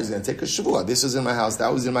swear. He's going to take a shvuah. This was in my house.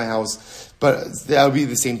 That was in my house. But that would be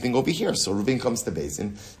the same thing over here. So Reuven comes to Beis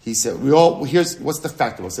Din. He said, what's the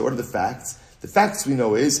fact? We'll say, what are the facts? The facts we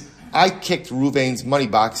know is, I kicked Reuven's money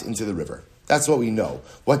box into the river. That's what we know.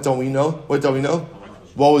 What don't we know?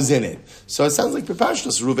 What was in it? So it sounds like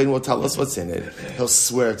Pepashtos. Reuven will tell us what's in it. He'll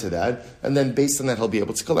swear to that. And then based on that, he'll be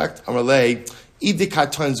able to collect. Amalei,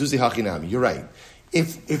 you're right.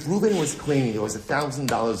 If Reuven was claiming there was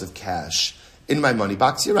 $1,000 of cash in my money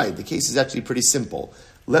box, you're right. The case is actually pretty simple.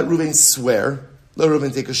 Let Reuven swear. Let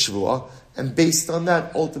Reuven take a shvuah. And based on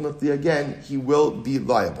that, ultimately, again, he will be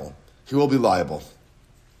liable.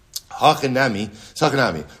 Hachanami.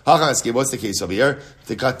 What's the case over here?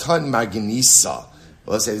 The Katan Marganisa.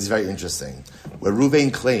 Well, let's say this is very interesting. Where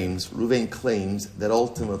Reuven claims that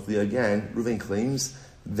ultimately, again, Reuven claims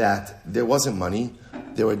that there wasn't money,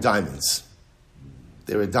 there were diamonds.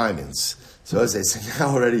 So let's say, so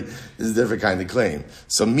now already this is a different kind of claim.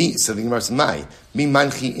 So the Gemara says, mi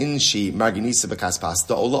manchi inshi marganisa b'kaspas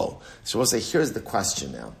da'olo. So we'll say, here's the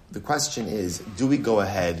question now. The question is, do we go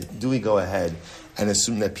ahead and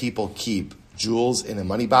assume that people keep jewels in a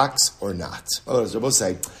money box or not? In other words, we'll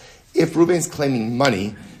say, if Reuven's claiming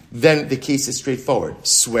money, then the case is straightforward.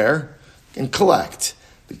 Swear and collect.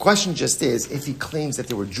 The question just is, if he claims that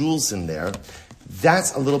there were jewels in there,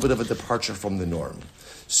 that's a little bit of a departure from the norm.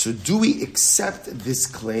 So do we accept this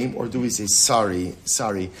claim, or do we say, sorry,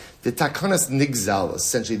 the takanas nigzal,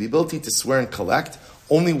 essentially the ability to swear and collect,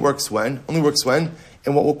 only works when? In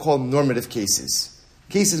what we'll call normative cases.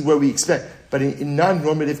 Cases where we expect, but in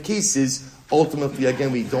non-normative cases, ultimately,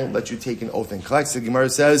 again, we don't let you take an oath and collect. So the Gemara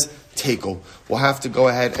says, tekel. We'll have to go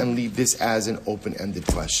ahead and leave this as an open-ended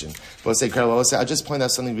question. But I'll say, I'll just point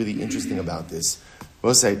out something really interesting about this.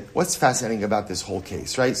 We'll say, what's fascinating about this whole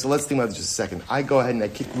case, right? So let's think about it just a second. I go ahead and I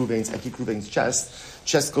kick Reuven's chest.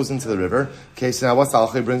 Chest goes into the river. Okay, so now what's the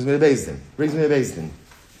halacha? He brings me to Beis Din.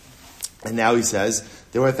 And now he says,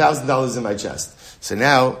 there were $1,000 in my chest. So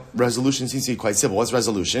now, resolution seems to be quite simple. What's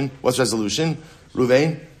resolution?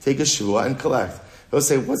 Reuven, take a shua and collect. He'll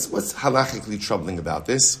say, what's halachically troubling about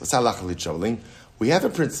this? What's halachically troubling? We have a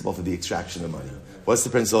principle for the extraction of money. What's the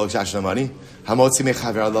principle of extraction of money? Hamotzi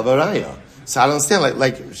mechaver alav araya. So I don't understand,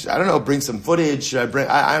 like I don't know, bring some footage,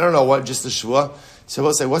 I don't know what, just a shua. So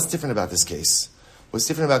we'll say, what's different about this case? What's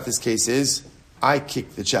different about this case is, I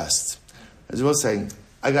kicked the chest. As we'll say,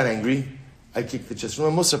 I got angry, I kicked the chest. From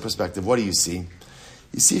a Musa perspective, what do you see?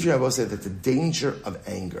 You see, if you're able to say that the danger of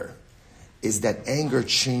anger is that anger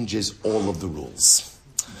changes all of the rules.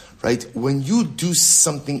 Right? When you do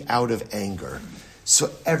something out of anger,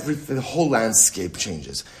 so everything, the whole landscape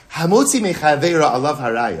changes. Hamotzi mechaveira alav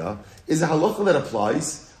haraya is a halacha that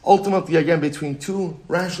applies ultimately again between two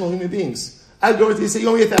rational human beings. I go with you, you say, you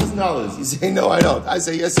owe me $1,000. You say, no, I don't. I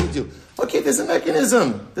say, yes, you do. Okay, there's a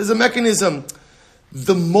mechanism.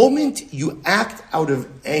 The moment you act out of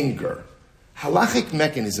anger, halachic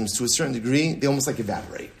mechanisms to a certain degree, they almost like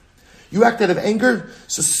evaporate. You act out of anger,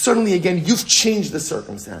 so suddenly again, you've changed the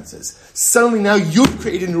circumstances. Suddenly now you've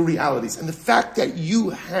created new realities. And the fact that you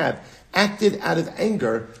have acted out of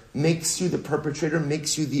anger makes you the perpetrator,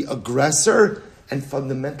 makes you the aggressor, and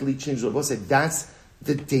fundamentally changes what we'll say. That's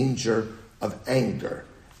the danger of anger.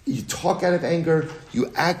 You talk out of anger,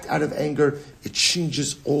 you act out of anger, it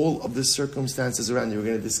changes all of the circumstances around you. We're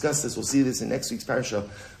going to discuss this, we'll see this in next week's parasha,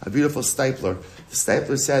 a beautiful stipler. The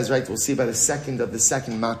stipler says, right, we'll see by the second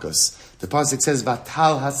makos. The pasuk says,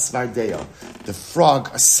 Vatal hasvardeya. The frog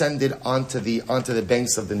ascended onto the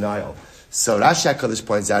banks of the Nile. So Rashi HaKadosh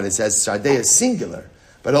points out, it says, Sardeya is singular.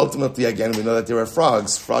 But ultimately, again, we know that there are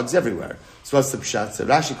frogs everywhere. So what's the pshat? So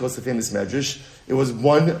Rashi calls the famous medrash, it was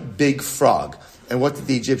one big frog. And what did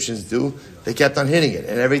the Egyptians do? They kept on hitting it.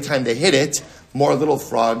 And every time they hit it, more little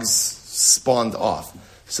frogs spawned off.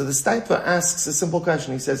 So the stipler asks a simple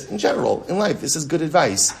question. He says, in general, in life, this is good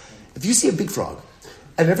advice. If you see a big frog,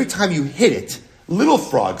 and every time you hit it, little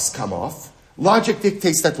frogs come off, logic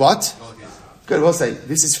dictates that what? Good, we'll say,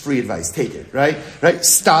 this is free advice. Take it, right?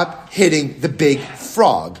 Stop hitting the big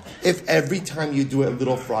frog. If every time you do it,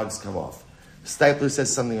 little frogs come off. Stipler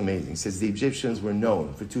says something amazing. He says the Egyptians were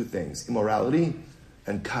known for two things, immorality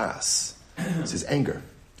and kas. He says anger.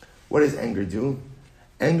 What does anger do?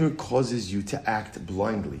 Anger causes you to act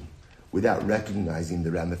blindly without recognizing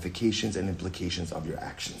the ramifications and implications of your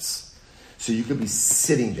actions. So you could be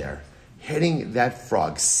sitting there, hitting that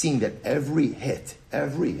frog, seeing that every hit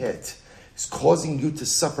is causing you to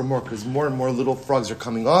suffer more because more and more little frogs are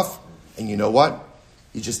coming off. And you know what?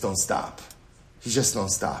 You just don't stop.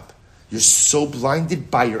 You're so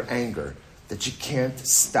blinded by your anger that you can't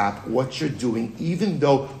stop what you're doing, even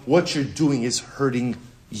though what you're doing is hurting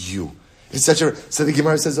you. It's so the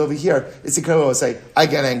Gemara says over here, it's incredible. I'll say, I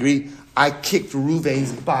got angry. I kicked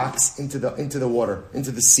Reuven's box into the water,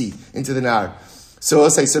 into the sea, into the Nar. So I'll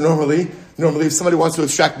say, normally, if somebody wants to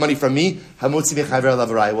extract money from me, hamotzi mechaver alav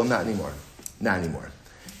araya. Well, not anymore.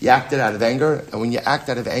 You acted out of anger, and when you act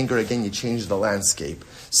out of anger, again, you change the landscape.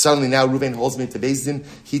 Suddenly now Reuven holds me to Beis Din,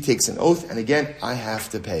 he takes an oath, and again, I have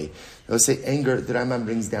to pay. They'll say anger that Rambam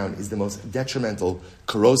brings down is the most detrimental,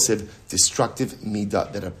 corrosive, destructive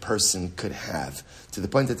midah that a person could have. To the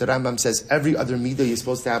point that the Rambam says every other midah you're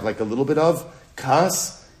supposed to have like a little bit of,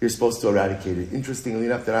 kas, you're supposed to eradicate it. Interestingly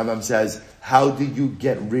enough, the Rambam says, how do you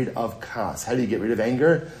get rid of kas? How do you get rid of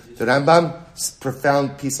anger? The Rambam,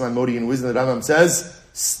 profound piece of Maimonidean wisdom, the Rambam says,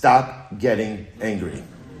 stop getting angry.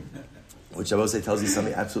 Which I will say tells you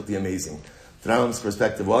something absolutely amazing. The Rambam's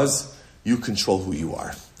perspective was, you control who you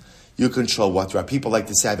are. You control what you are. People like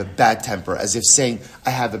to say, I have a bad temper, as if saying, I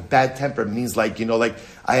have a bad temper means like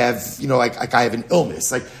I have, I have an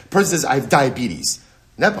illness. Like, a person says, I have diabetes.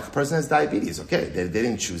 Never, a person has diabetes. Okay, they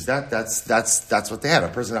didn't choose that. That's what they have. A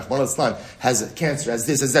person, Rahman al-Islam, has cancer, has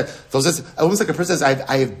this, has that. Those, almost like a person says,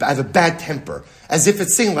 I have a bad temper. As if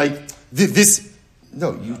it's saying like, this.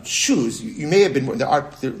 No, you choose. You may have been born.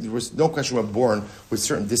 There was no question we're born with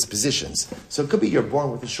certain dispositions. So it could be you're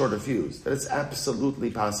born with a shorter fuse. But it's absolutely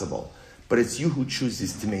possible. But it's you who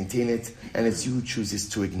chooses to maintain it, and it's you who chooses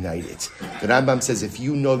to ignite it. The Rambam says if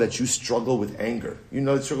you know that you struggle with anger,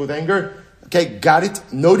 okay, got it,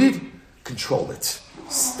 noted, control it.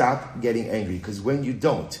 Stop getting angry, because when you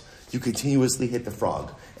don't, you continuously hit the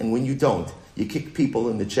frog. And when you don't, you kick people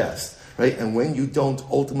in the chest. Right? And when you don't,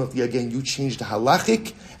 ultimately, again, you change the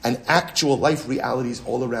halachic and actual life realities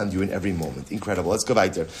all around you in every moment. Incredible. Let's go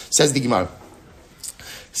back there. Says the Gemara.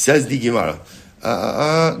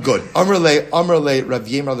 Good. Amrle Rav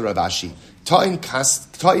Yemar the Ravashi. Ta'in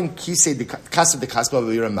kisei the kas of the kaspa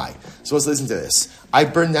v'yiramai. So let's listen to this. I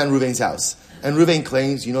burned down Reuven's house. And Reuven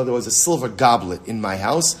claims, there was a silver goblet in my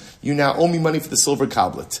house. You now owe me money for the silver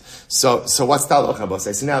goblet. So what's the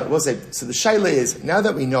halacha? So the shaila is, now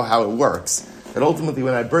that we know how it works, that ultimately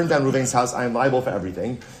when I burn down Reuven's house, I am liable for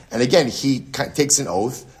everything. And again, he takes an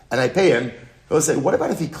oath, and I pay him. We'll say, what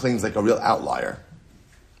about if he claims like a real outlier?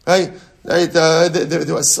 Right?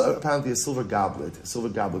 There was apparently a silver goblet. A silver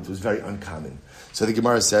goblet was very uncommon. So the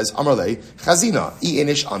Gemara says, Amarle, Chazina, I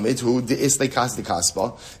inish amit hu de isle kas de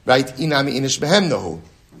kaspa, right? Inami inish behem nohu.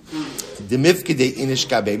 De mifkede inish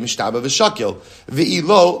gabe mishtaba v'shakil,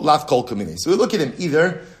 ve'ilo laf kol kamini. So we look at him,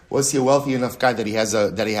 either was he a wealthy enough guy that he has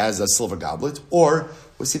a silver goblet, or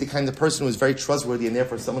was he the kind of person who was very trustworthy and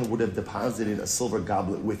therefore someone would have deposited a silver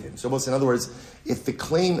goblet with him. So in other words, if the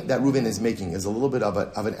claim that Reuven is making is a little bit of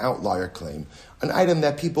an outlier claim, an item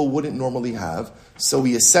that people wouldn't normally have, so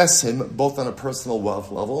we assess him both on a personal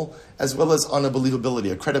wealth level as well as on a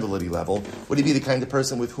believability, a credibility level. Would he be the kind of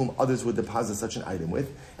person with whom others would deposit such an item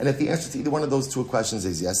with? And if the answer to either one of those two questions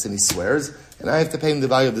is yes, then he swears, and I have to pay him the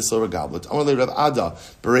value of the silver goblet. Amalei Rav Ada,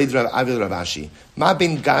 Bereid Rav Avi Ravashi, Ma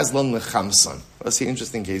bin Gazlan lechamson. Let's see an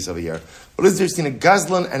interesting case over here. What is there between a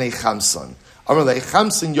Gazlan and a Chamson? Amalei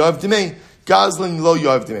Chamson Yoav Dimei, Gazlan lo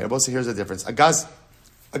Yoav Dimei. Both here's the difference. A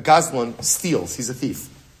Gazlan steals; he's a thief.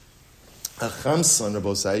 A Chamson,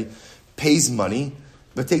 Rabosai, pays money,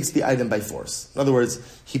 but takes the item by force. In other words,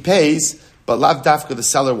 he pays, but lav dafka, the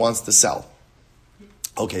seller wants to sell.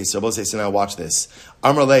 Okay, so Rabosai, so now watch this.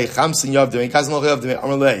 Amalei Chamson Yoav Dimei, Gazlan lo Yoav Dimei.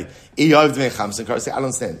 Amalei Yoav Dimei Chamson. I don't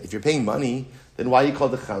understand. If you're paying money, then why are you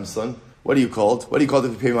called a Chamson? What are you called? What are you called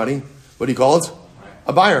if you pay money? What are you called?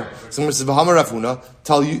 A buyer. Someone says, "V'hamar Rafuna,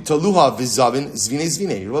 taluha v'zavin zvine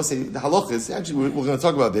zvine." You will say the halacha is actually we're going to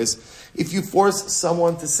talk about this. If you force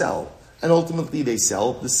someone to sell and ultimately they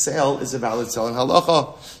sell, the sale is a valid sale in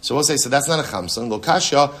halacha. So we'll say, so that's not a chamson. Lo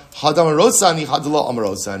kasha hadam arotzani hadlo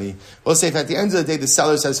amarotzani. We'll say if at the end of the day the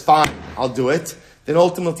seller says, "Fine, I'll do it," then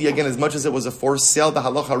ultimately again, as much as it was a forced sale, the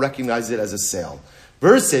halacha recognizes it as a sale.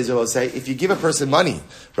 Versus, I will say, if you give a person money,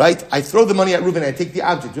 right? I throw the money at Reuven and I take the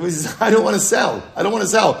object. Reuven says, I don't want to sell.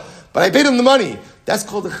 But I paid him the money. That's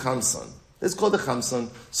called a chamson.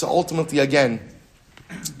 So ultimately, again,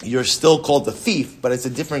 you're still called the thief, but it's a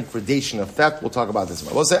different gradation of theft. We'll talk about this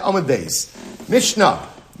one. We'll say, Amud Beis. Mishnah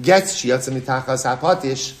gets shiyatza mitachas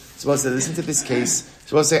hapatish. So we'll say, listen to this case.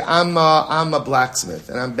 So we'll say, I'm a blacksmith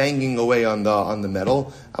and I'm banging away on the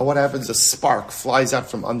metal. And what happens? A spark flies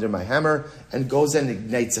out from under my hammer and goes and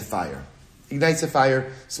ignites a fire. So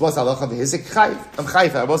what's halacha? I'm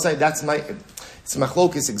chayif. I will say it's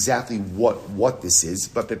machlokes exactly what this is.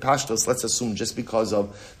 But bepashtos, let's assume just because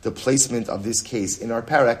of the placement of this case in our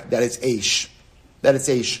parak that it's eish.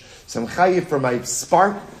 So I'm chayif for my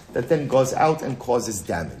spark that then goes out and causes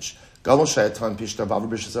damage. Watch this.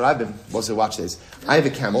 I have a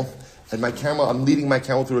camel, and I'm leading my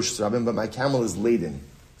camel through Rosh Hashanah, but my camel is laden.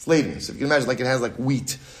 It's laden. So if you can imagine, like it has like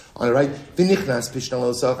wheat on it, right? So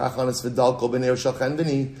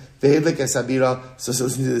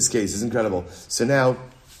listen to this case. It's incredible. So now,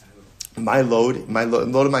 my load of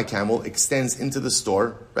my camel extends into the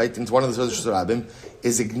store, right? Into one of the stores of Rosh Hashanah,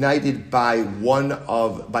 is ignited by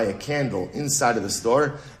a candle inside of the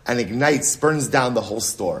store, and burns down the whole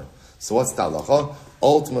store. So what's the halacha?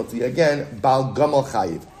 Ultimately, again, Bal Gamal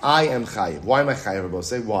Chayiv. I am Chayiv. Why am I Chayiv? Rabbi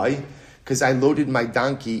say why? Because I loaded my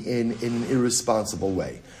donkey in an irresponsible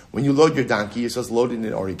way. When you load your donkey, you're supposed to load it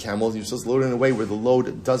in, or your camel, you're supposed to load it in a way where the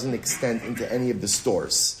load doesn't extend into any of the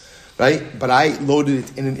stores, right? But I loaded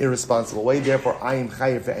it in an irresponsible way. Therefore, I am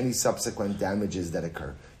Chayiv for any subsequent damages that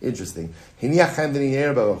occur. Interesting. However,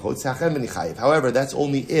 that's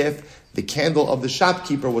only if the candle of the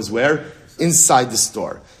shopkeeper was where? Inside the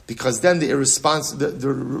store. Because then the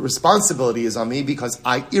responsibility is on me because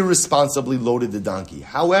I irresponsibly loaded the donkey.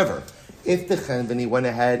 However, if the chenveni went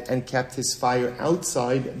ahead and kept his fire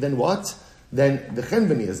outside, then what? Then the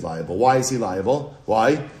chenveni is liable. Why is he liable?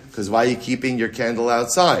 Why? Because why are you keeping your candle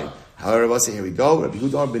outside? However, here we go. Rabbi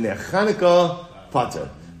Yehuda b'nei Chanukah pater.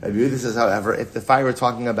 Rabbi Yehuda says, however, if the fire we're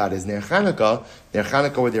talking about is Ner Chanukah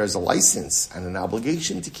where there is a license and an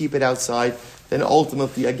obligation to keep it outside, then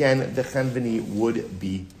ultimately, again, the chenveni would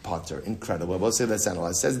be pater. Incredible. Let's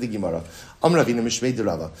analyze. Says the Gemara. Am Ravina Mishmei de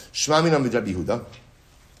Rava. Shma min Rabbi Yehuda.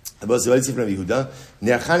 Rabbi Yehuda.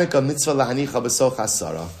 Ner Chanukah mitzvah lahanicha b'soch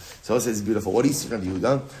hasara. So it says beautiful. What do you see from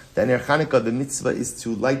Yehuda? That Ner Chanukah, the mitzvah is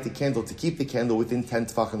to light the candle, to keep the candle within 10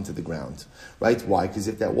 tefachim to the ground. Right? Why? Because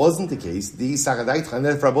if that wasn't the case, the Sagadait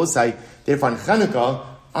Chanel Frabosai, therefore on Chanukah,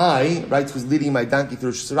 I, right, who's leading my donkey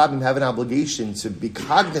through Rosh Hashanah, have an obligation to be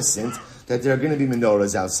cognizant that there are going to be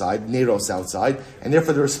menorahs outside, neros outside, and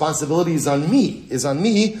therefore the responsibility is on me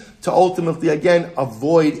to ultimately, again,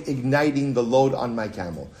 avoid igniting the load on my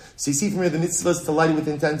camel. So you see from here, the mitzvah is to light it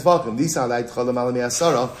within 10 tvachim.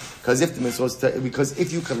 Because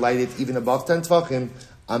if you could light it even above 10 tvachim,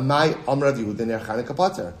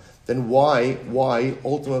 then why,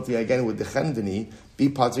 ultimately, again, would the chendani be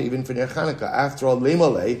pater even for Ner Chanukah? After all,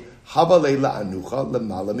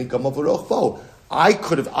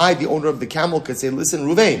 I, the owner of the camel, could say, listen,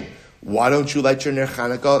 Ruvain, why don't you light your Ner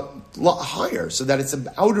Chanukah higher so that it's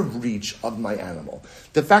out of reach of my animal?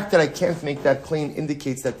 The fact that I can't make that claim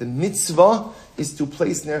indicates that the mitzvah is to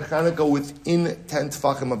place Ner Chanukah within 10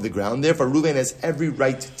 tefachim of the ground. Therefore, Ruvain has every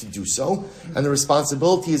right to do so, and the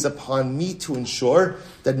responsibility is upon me to ensure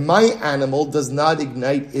that my animal does not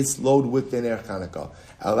ignite its load with the Ner Chanukah.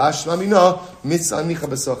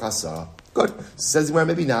 Good. Says where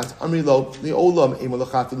maybe not.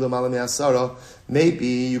 Maybe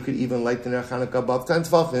you could even light the Ner Chanukah above 10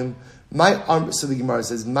 tefachim. So the Gemara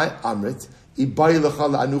says, my amrit.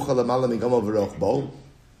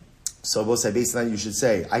 So we'll say, based on that, you should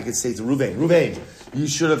say, I could say to Ruvain, you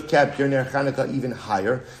should have kept your Ner Chanukah even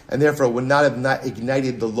higher, and therefore would not have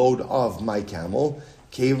ignited the load of my camel.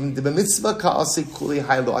 Even though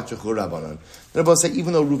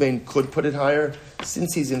Ruvain could put it higher,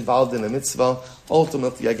 since he's involved in a mitzvah,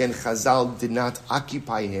 ultimately, again, Chazal did not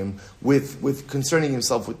occupy him with concerning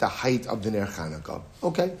himself with the height of the Ner Chanukah.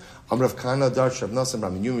 Okay. Amrav Kana Darsh Rav Nassim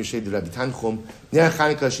Rabbi Yumi Shei Rabbi Tanchum Ner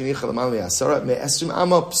Chanukah Shenicha L'Mal Me'asara Me'esrim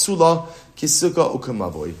Ama Psula Kisuka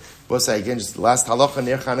Ukamavoy. But say again, just the last halacha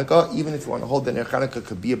Ner Chanukah, even if you want to hold that Ner Chanukah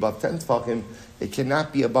could be above 10 tefachim, it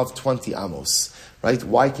cannot be above 20 amos. Right?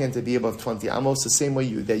 Why can't it be above 20 amos? The same way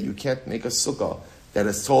that you can't make a sukkah that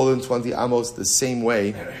is taller than 20 amos, the same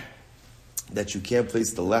way that you can't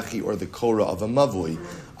place the lechi or the korah of a mavui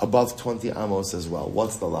above 20 amos as well.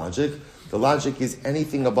 What's the logic? The logic is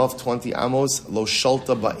anything above 20 amos, lo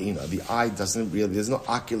shalta ba'ina. The eye doesn't really, there's no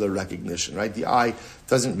ocular recognition, right? The eye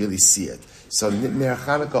doesn't really see it. So Ner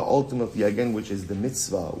Chanukah ultimately, again, which is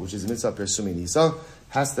mitzvah persumi nisa,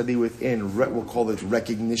 has to be within, we'll call it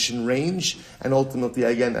recognition range, and ultimately,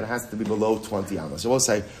 again, that has to be below 20 amos. So we'll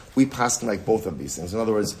say, we paskin like both of these things. In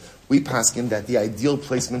other words, we paskin that the ideal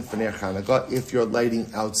placement for Ner Chanukah, if you're lighting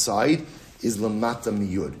outside, is lamata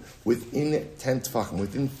miyud, within 10 tefachim,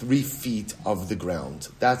 within 3 feet of the ground.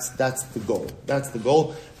 That's the goal. That's the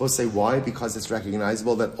goal. We'll say why? Because it's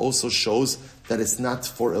recognizable. That also shows that it's not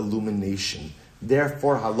for illumination.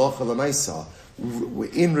 Therefore, halacha l'maisa,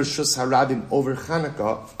 in Rishus Harabim over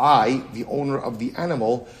Chanukah, I, the owner of the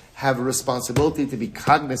animal, have a responsibility to be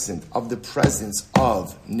cognizant of the presence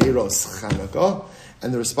of Neros Chanukah,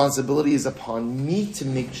 and the responsibility is upon me to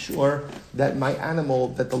make sure that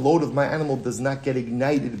the load of my animal does not get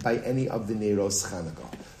ignited by any of the Neros Chanukah.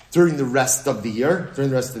 During the rest of the year,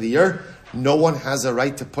 no one has a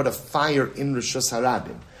right to put a fire in Rishus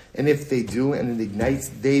Harabim. And if they do and it ignites,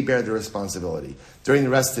 they bear the responsibility. During the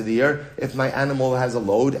rest of the year, if my animal has a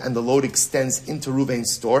load and the load extends into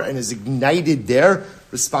Ruvain's store and is ignited there,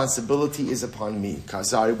 responsibility is upon me.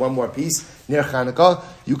 Sorry, one more piece. Ner Chanukah,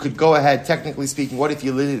 you could go ahead, technically speaking, what if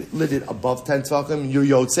you lit it above 10 tefachim? You're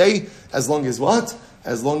yotzei, as long as what?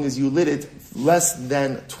 As long as you lit it less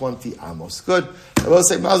than 20 amos. Good. I will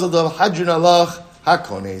say, Mazel Tov, Hadrun Alach,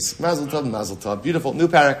 Hakones, Mazel Tov, beautiful, new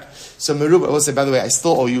parak. So Meruba, I will say, by the way, I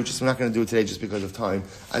still owe you, I'm not going to do it today just because of time.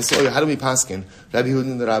 I still owe you, how do we paskin? Rabbi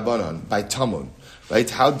Hudin the Rabbanon, by Tamun. Right?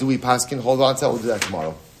 How do we paskin? Hold on to that, we'll do that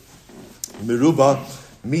tomorrow. Meruba,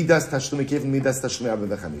 Midas Tashlumi Kev, Midas Tashlumi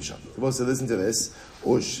Abba V'chamisha. We'll say, listen to this.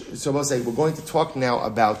 So we'll say, we're going to talk now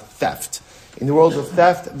about theft. In the world of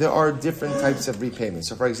theft, there are different types of repayment.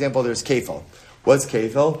 So for example, there's kefal. What's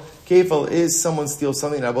kefal? Kefal is someone steals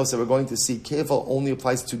something, and we're going to see kefal only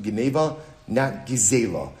applies to geneva, not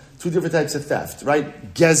gizela. Two different types of theft,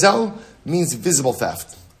 right? Gezel means visible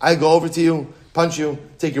theft. I go over to you, punch you,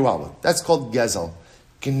 take your wallet. That's called gezel.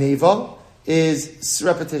 Geneva is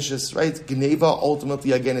repetitious, right? Geneva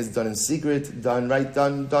ultimately, again, is done in secret, done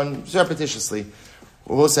repetitiously.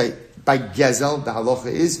 We'll say, by gezel, the halacha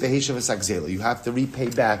is veheshav esakzela. You have to repay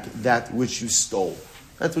back that which you stole.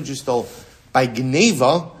 That's what you stole. By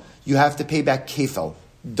Geneva, you have to pay back kefel,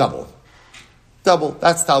 double.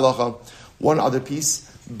 That's the halacha. One other piece,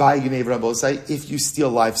 by Geneva, Rabbosai, if you steal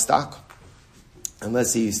livestock, and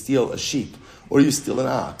let's say you steal a sheep, or you steal an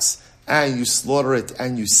ox, and you slaughter it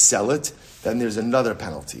and you sell it, then there's another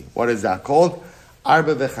penalty. What is that called?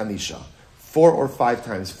 Arba v'chamisha. 4 or 5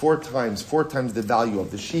 times. 4 times the value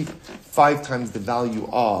of the sheep, 5 times the value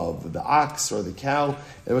of the ox or the cow.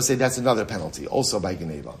 And we'll say that's another penalty, also by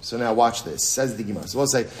Geneva. So now watch this, says the Gemara. So we'll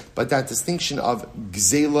say, but that distinction of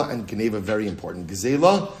Gzela and Geneva, very important.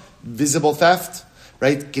 Gzela, visible theft,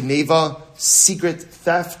 right? Geneva, secret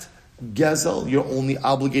theft. Gezel, you're only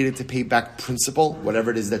obligated to pay back principal, whatever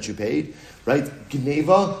it is that you paid, right?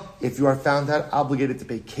 Geneva, if you are found out, obligated to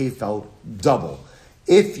pay kefel, double.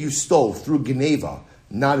 If you stole through Geneva,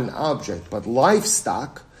 not an object, but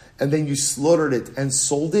livestock, and then you slaughtered it and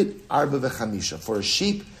sold it, arba v'chamisha. For a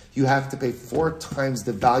sheep, you have to pay 4 times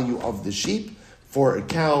the value of the sheep. For a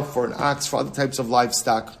cow, for an ox, for other types of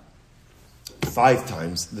livestock, 5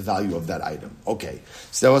 times the value of that item. Okay,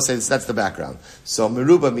 so I will say that's the background. So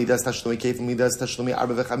meruba midas tashlumi kefel midas tashlumi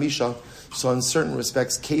arba v'chamisha. So in certain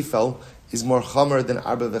respects, kefel is more chamer than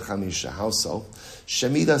arba v'chamisha. How so?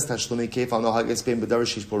 Shemidas tashlumi kefel no hages bein b'davar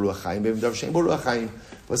sheish bo ruach chaim bein b'davar shein bo ruach chaim.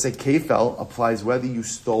 Let's say kefel applies whether you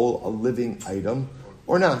stole a living item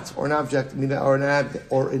or not, or an object, or an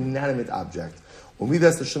inanimate object.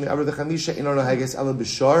 Umidas tashlumi arba v'chamisha ino no hages ela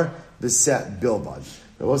b'shar b'set bilbad.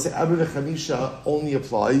 We'll say Abra Chamisha only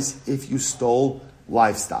applies if you stole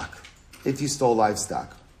livestock.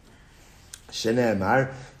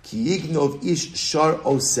 Shene'emar, ki yignov ish shar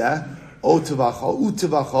oseh, o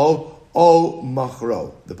tevacho, o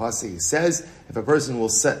machro. The pasuk says, if a person will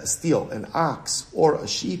steal an ox or a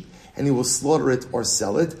sheep, and he will slaughter it or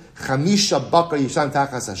sell it, Chamisha bakar yishan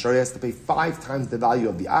tachas hashar, he has to pay 5 times the value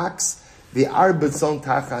of the ox, the arbetzon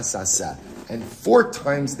tachas aseh, and 4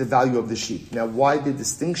 times the value of the sheep. Now, why the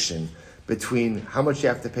distinction between how much you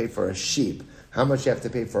have to pay for a sheep, how much you have to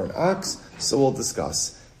pay for an ox? So we'll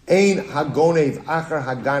discuss. Ein hagonev achar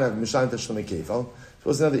haganav mishan tashlumi kefel. So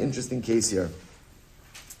what's another interesting case here?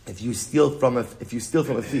 If you steal from a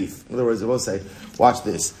thief, in other words, I will say, watch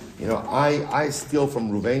this. I steal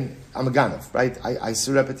from Ruvain. I'm a ganav, right? I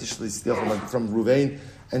surreptitiously steal from Ruvain,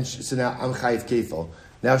 and so now I'm chayiv kefel.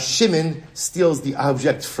 Now Shimon steals the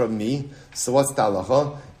object from me. So what's the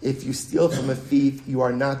halacha? If you steal from a thief, you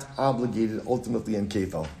are not obligated ultimately in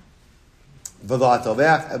kefel.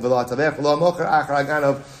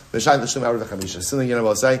 Something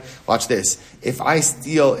will say, watch this. If I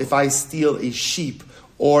steal a sheep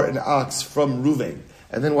or an ox from Ruvain,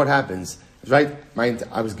 and then what happens? Right?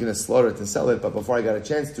 I was going to slaughter it and sell it, but before I got a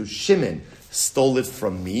chance to, Shimon stole it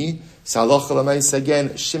from me. So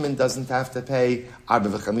again, Shimon doesn't have to pay arba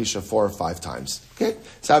v'chamisha 4 or 5 times. Okay?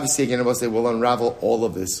 So obviously again, I will say we'll unravel all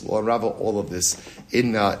of this.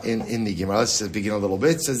 In the Gemara. Let's just begin a little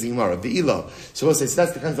bit. It says the Gemara, Ve'ilu. So we'll say, so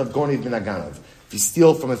that's the concept of gonev min haganav. If you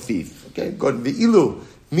steal from a thief. Okay? Good. Ve'ilu.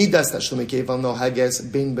 Midas tashlumi kefal no hages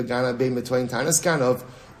bein beganav bein between tanas ganav.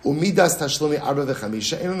 Umidas tashlumi arba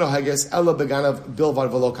v'chamisha. Eno no hages ela beganav bilvar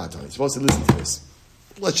v'lo katoni. You're supposed to listen to this.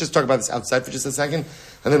 Let's just talk about this outside for just a second,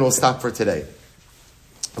 and then we'll stop for today.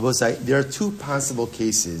 I will say there are 2 possible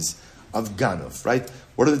cases of ganav, right?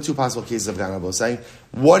 What are the 2 possible cases of ganav? I will say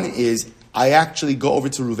one is I actually go over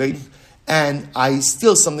to Ruvain and I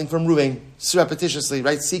steal something from Ruvain surreptitiously,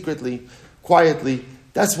 right? Secretly, quietly.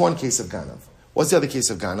 That's one case of ganav. What's the other case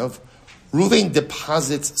of ganav? Ruvain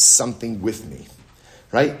deposits something with me,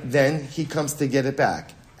 right? Then he comes to get it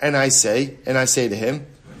back, and I say to him,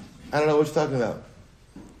 I don't know what you're talking about.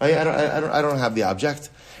 I don't have the object.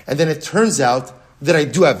 And then it turns out that I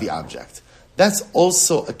do have the object. That's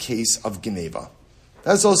also a case of Geneva.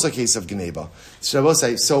 So I will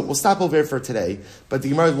say, so we'll stop over here for today, but the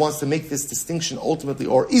Gemara wants to make this distinction ultimately,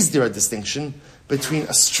 or is there a distinction between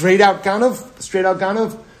a straight out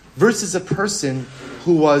ganav, versus a person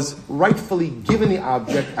who was rightfully given the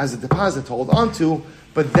object as a deposit to hold on to,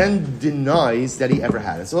 but then denies that he ever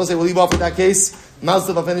had it. So we'll say, we'll leave off with that case.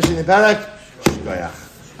 Mazdav, I'll finish in the parak. Shkoyach.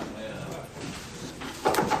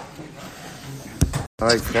 All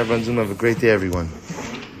right, everyone, have a great day, everyone.